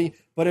more money.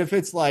 But if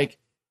it's like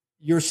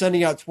you're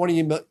sending out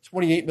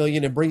 28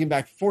 million and bringing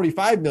back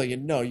 45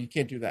 million, no, you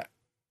can't do that.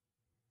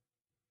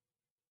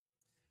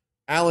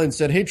 Alan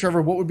said, hey,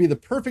 Trevor, what would be the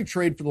perfect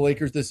trade for the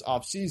Lakers this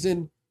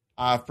offseason?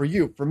 For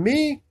you. For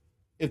me,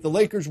 if the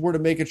Lakers were to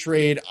make a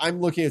trade, I'm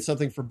looking at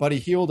something for Buddy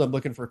Hield. I'm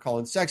looking for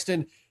Colin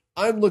Sexton.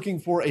 I'm looking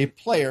for a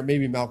player,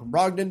 maybe Malcolm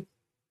Brogdon.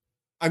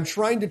 I'm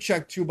trying to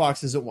check two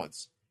boxes at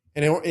once.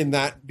 And in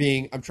that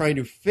being, I'm trying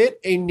to fit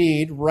a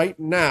need right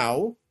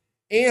now,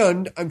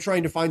 and I'm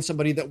trying to find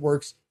somebody that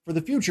works for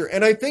the future.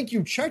 And I think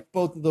you checked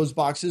both of those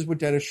boxes with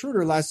Dennis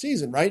Schroeder last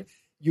season, right?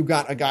 You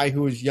got a guy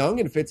who is young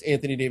and fits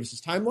Anthony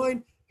Davis's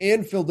timeline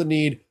and filled the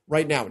need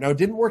right now. Now, it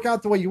didn't work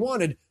out the way you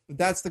wanted, but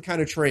that's the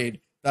kind of trade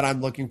that I'm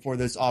looking for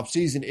this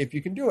offseason if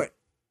you can do it.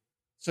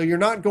 So you're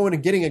not going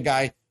and getting a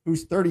guy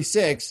who's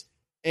 36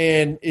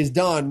 and is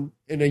done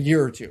in a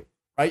year or two,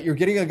 right? You're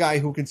getting a guy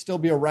who can still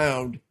be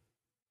around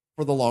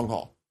for the long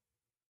haul.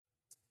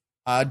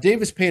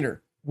 Davis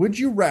Painter, would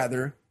you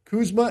rather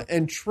Kuzma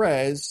and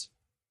Trez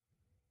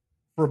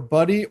for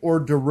Buddy or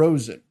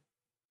DeRozan?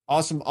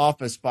 Awesome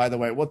office, by the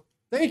way. Well,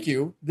 thank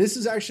you. This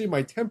is actually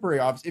my temporary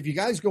office. If you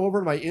guys go over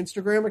to my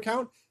Instagram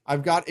account,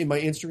 I've got in my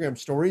Instagram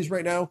stories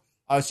right now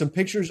some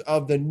pictures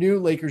of the new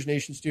Lakers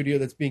Nation studio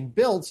that's being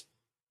built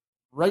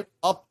right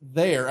up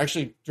there,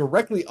 actually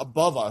directly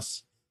above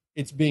us.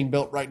 It's being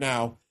built right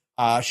now.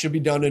 Should be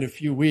done in a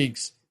few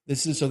weeks.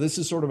 This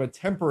is sort of a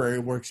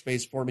temporary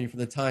workspace for me for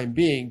the time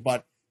being,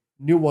 but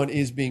new one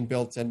is being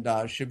built and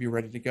should be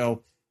ready to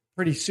go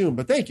pretty soon.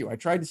 But thank you. I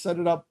tried to set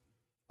it up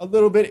a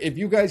little bit. If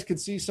you guys could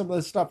see some of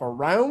the stuff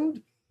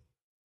around,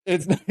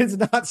 it's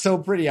not so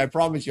pretty. I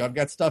promise you. I've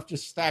got stuff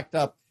just stacked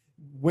up,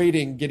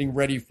 waiting, getting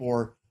ready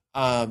for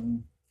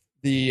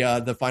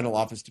the final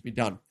office to be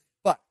done.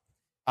 But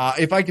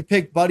if I could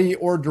pick Buddy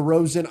or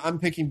DeRozan, I'm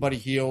picking Buddy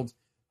Hield.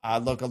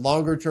 Look, a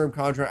longer-term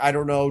contract. I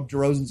don't know.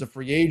 DeRozan's a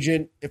free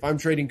agent. If I'm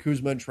trading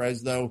Kuzma and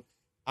Trez, though,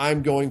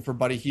 I'm going for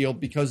Buddy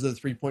Hield because of the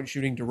three-point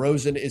shooting.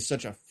 DeRozan is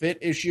such a fit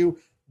issue.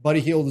 Buddy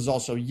Hield is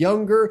also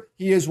younger.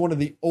 He is one of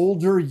the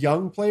older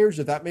young players,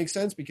 if that makes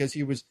sense, because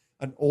he was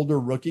an older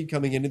rookie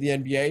coming into the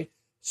NBA.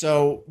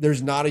 So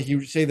there's not a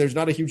huge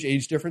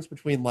age difference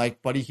between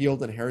like Buddy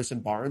Hield and Harrison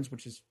Barnes,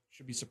 which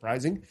should be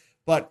surprising.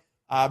 But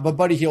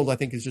Buddy Hield, I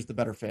think, is just a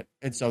better fit.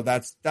 And so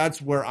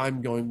that's where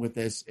I'm going with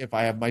this if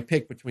I have my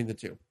pick between the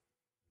two.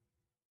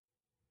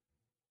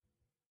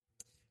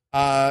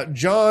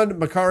 John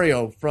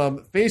Macario from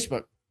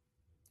Facebook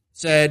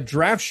said,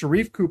 draft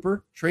Sharif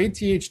Cooper, trade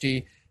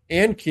THT,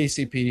 and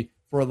KCP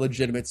for a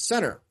legitimate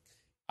center.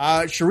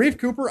 Sharif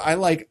Cooper, I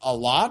like a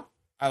lot.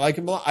 I like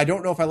him a lot. I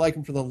don't know if I like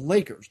him for the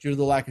Lakers due to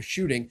the lack of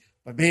shooting,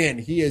 but man,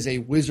 he is a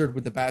wizard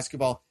with the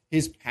basketball.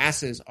 His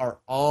passes are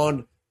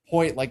on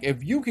point. Like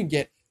if you can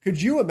get,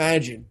 could you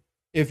imagine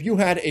if you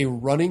had a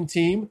running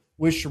team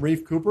with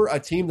Sharif Cooper, a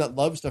team that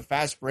loves to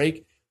fast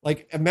break?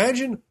 Like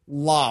imagine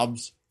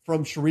lobs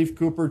from Sharif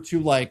Cooper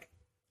to like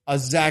a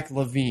Zach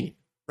LaVine,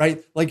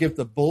 right? Like if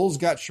the Bulls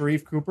got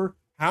Sharif Cooper,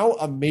 how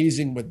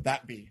amazing would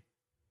that be?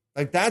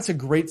 Like that's a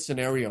great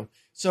scenario.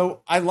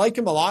 So I like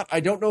him a lot.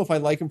 I don't know if I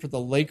like him for the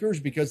Lakers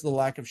because of the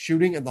lack of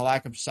shooting and the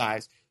lack of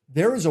size.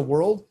 There is a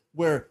world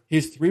where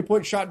his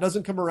three-point shot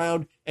doesn't come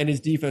around and his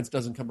defense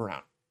doesn't come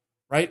around,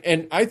 right?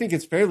 And I think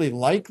it's fairly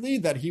likely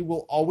that he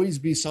will always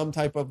be some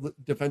type of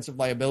defensive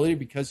liability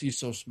because he's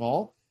so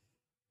small.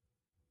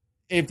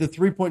 If the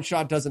three-point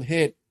shot doesn't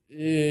hit,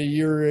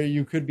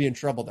 you could be in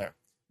trouble there.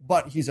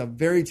 But he's a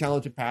very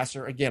talented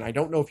passer. Again, I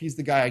don't know if he's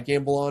the guy I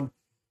gamble on.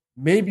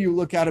 Maybe you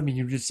look at him and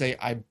you just say,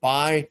 I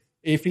buy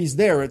if he's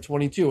there at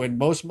 22. And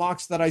most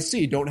mocks that I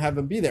see don't have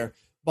him be there.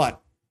 But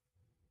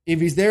if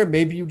he's there,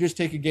 maybe you just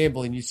take a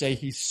gamble and you say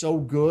he's so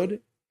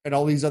good at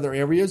all these other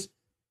areas,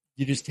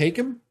 you just take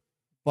him.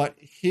 But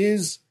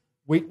his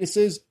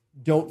weaknesses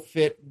don't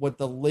fit what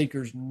the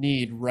Lakers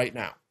need right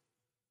now.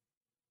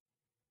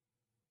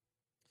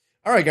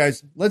 All right,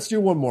 guys, let's do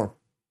one more.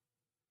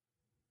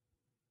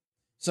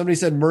 Somebody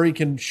said Murray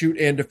can shoot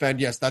and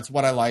defend. Yes, that's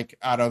what I like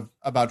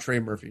about Trey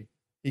Murphy.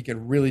 He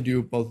can really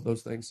do both of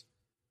those things.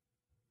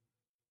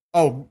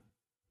 Oh,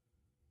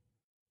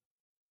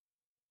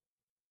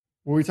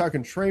 were we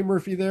talking Trey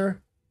Murphy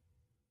there?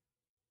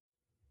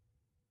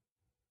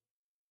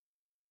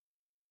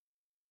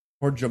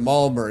 Or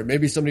Jamal Murray?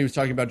 Maybe somebody was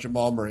talking about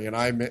Jamal Murray, and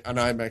I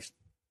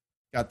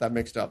got that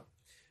mixed up.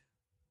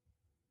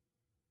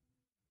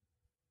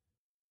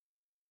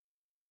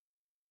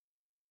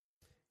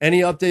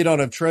 Any update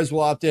on if Trez will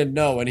opt in?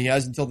 No, and he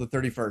has until the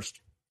 31st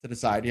to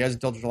decide. He has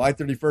until July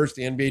 31st.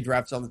 The NBA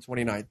drafts on the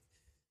 29th.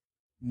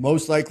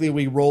 Most likely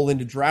we roll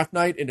into draft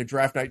night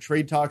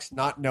trade talks,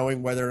 not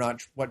knowing whether or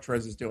not what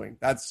Trez is doing.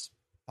 That's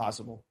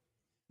possible.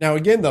 Now,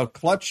 again, though,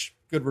 Clutch,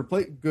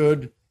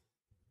 good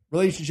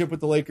relationship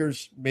with the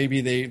Lakers.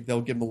 Maybe they'll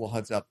give him a little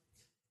heads up.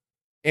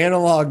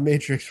 Analog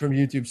Matrix from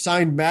YouTube.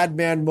 Signed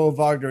Madman Mo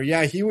Wagner.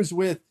 Yeah, he was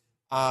with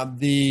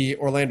the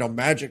Orlando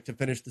Magic to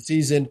finish the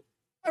season.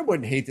 I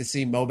wouldn't hate to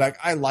see Mo back.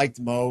 I liked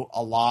Mo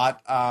a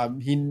lot.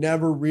 He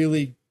never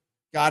really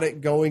got it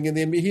going in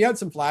the NBA. He had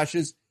some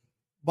flashes,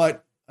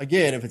 but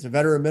again, if it's a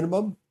veteran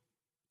minimum,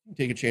 you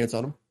take a chance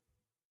on him.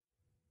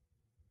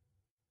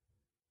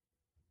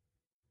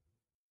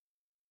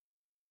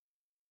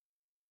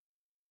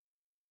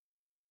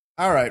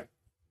 All right.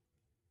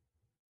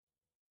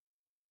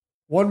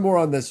 One more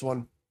on this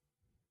one.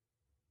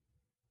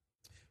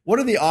 What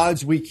are the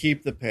odds we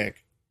keep the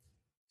pick?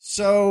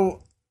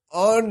 So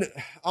on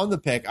the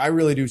pick, I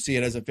really do see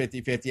it as a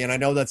 50-50, and I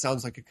know that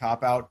sounds like a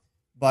cop-out,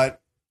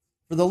 but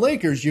for the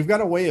Lakers, you've got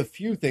to weigh a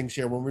few things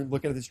here when we're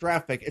looking at this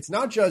draft pick. It's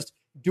not just,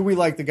 do we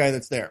like the guy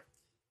that's there?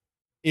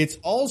 It's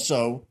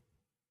also,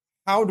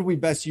 how do we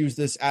best use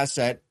this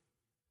asset,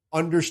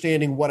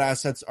 understanding what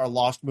assets are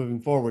lost moving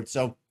forward.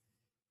 So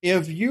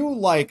if you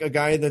like a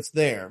guy that's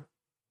there,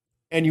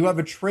 and you have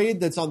a trade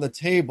that's on the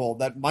table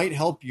that might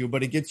help you,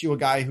 but it gets you a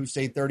guy who's,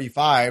 say,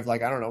 35,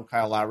 like, I don't know,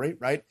 Kyle Lowry,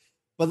 right?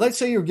 But let's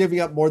say you're giving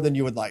up more than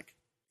you would like.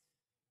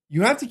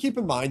 You have to keep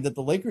in mind that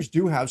the Lakers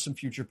do have some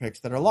future picks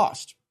that are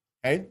lost.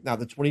 Okay, now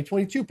the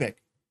 2022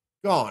 pick,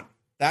 gone.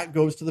 That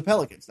goes to the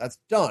Pelicans. That's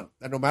done.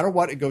 And no matter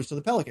what, it goes to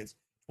the Pelicans.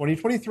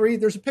 2023,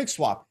 there's a pick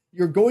swap.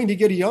 You're going to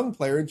get a young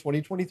player in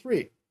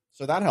 2023.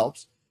 So that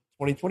helps.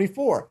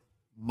 2024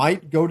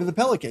 might go to the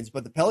Pelicans,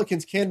 but the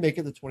Pelicans can make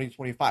it to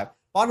 2025.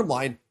 Bottom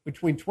line,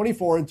 between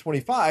 24 and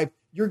 25,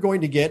 you're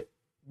going to get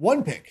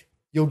one pick.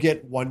 You'll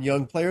get one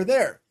young player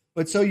there.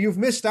 But so you've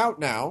missed out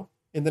now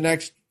in the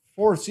next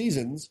 3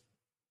 seasons,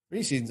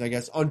 I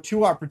guess, on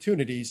 2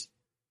 opportunities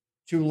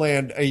to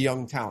land a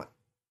young talent.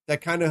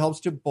 That kind of helps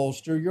to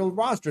bolster your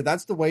roster.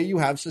 That's the way you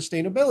have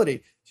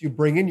sustainability. So you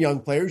bring in young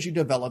players, you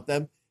develop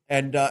them,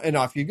 and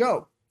off you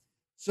go.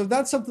 So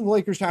that's something the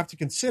Lakers have to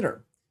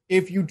consider.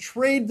 If you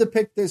trade the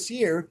pick this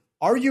year,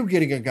 are you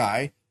getting a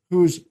guy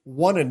who's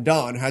one and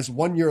done, has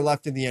 1 year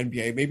left in the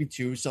NBA, maybe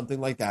 2,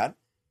 something like that?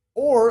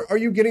 Or are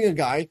you getting a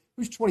guy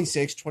who's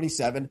 26,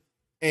 27,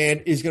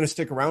 and is going to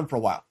stick around for a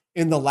while?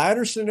 In the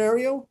latter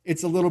scenario,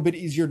 it's a little bit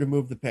easier to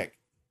move the pick.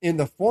 In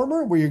the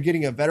former, where you're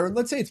getting a veteran,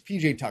 let's say it's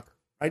PJ Tucker,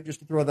 right? Just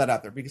to throw that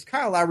out there, because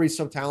Kyle Lowry is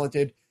so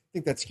talented, I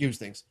think that skews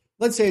things.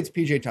 Let's say it's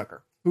PJ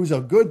Tucker, who's a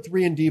good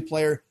 3-and-D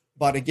player,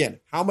 but again,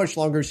 how much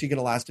longer is he going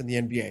to last in the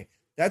NBA?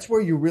 That's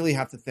where you really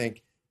have to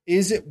think,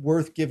 is it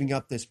worth giving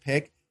up this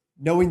pick,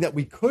 knowing that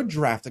we could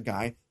draft a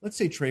guy, let's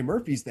say Trey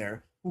Murphy's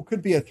there, who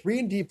could be a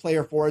 3-and-D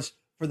player for us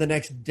for the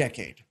next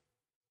decade,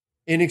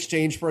 in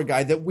exchange for a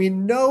guy that we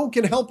know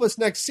can help us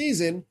next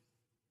season,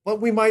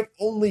 but we might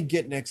only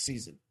get next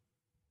season.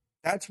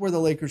 That's where the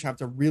Lakers have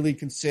to really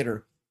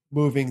consider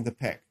moving the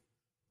pick.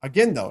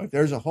 Again, though, if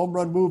there's a home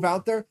run move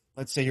out there,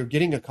 let's say you're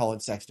getting a Colin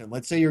Sexton,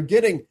 let's say you're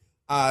getting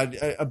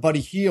a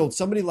Buddy Hield,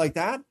 somebody like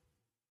that,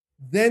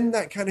 then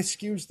that kind of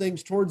skews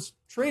things towards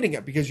trading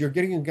it because you're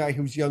getting a guy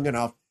who's young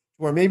enough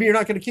where maybe you're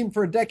not going to keep him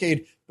for a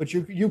decade, but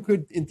you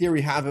could, in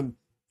theory, have him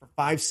for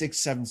 5, 6,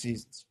 7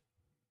 seasons.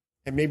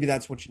 And maybe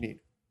that's what you need.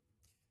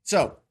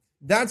 So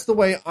that's the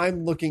way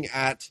I'm looking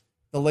at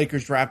the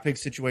Lakers draft pick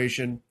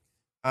situation.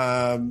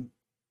 And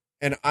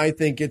I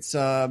think it's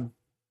going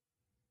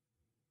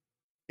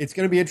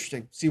to be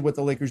interesting to see what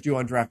the Lakers do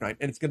on draft night.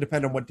 And it's going to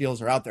depend on what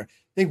deals are out there.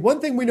 I think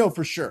one thing we know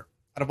for sure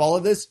out of all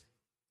of this,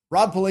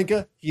 Rob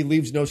Pelinka, he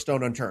leaves no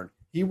stone unturned.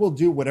 He will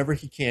do whatever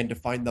he can to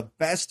find the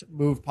best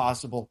move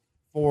possible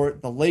for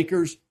the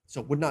Lakers.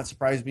 So it would not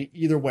surprise me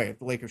either way if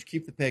the Lakers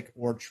keep the pick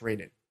or trade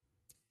it.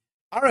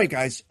 All right,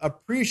 guys.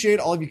 Appreciate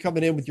all of you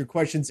coming in with your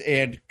questions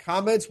and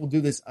comments. We'll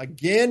do this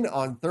again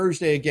on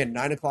Thursday, again,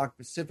 9 o'clock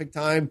Pacific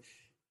time.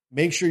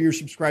 Make sure you're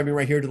subscribing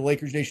right here to the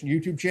Lakers Nation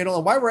YouTube channel.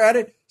 And while we're at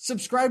it,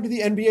 subscribe to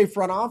the NBA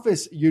Front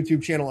Office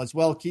YouTube channel as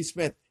well. Keith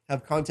Smith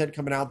have content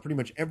coming out pretty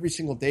much every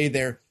single day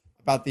there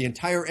about the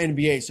entire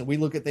NBA. So we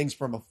look at things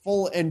from a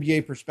full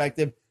NBA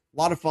perspective. A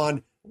lot of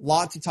fun, a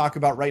lot to talk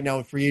about right now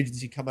with free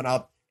agency coming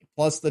up,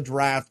 plus the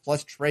draft,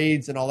 plus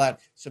trades and all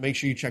that. So make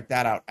sure you check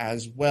that out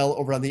as well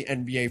over on the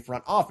NBA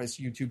Front Office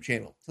YouTube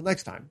channel. Till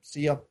next time,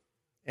 see ya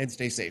and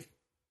stay safe.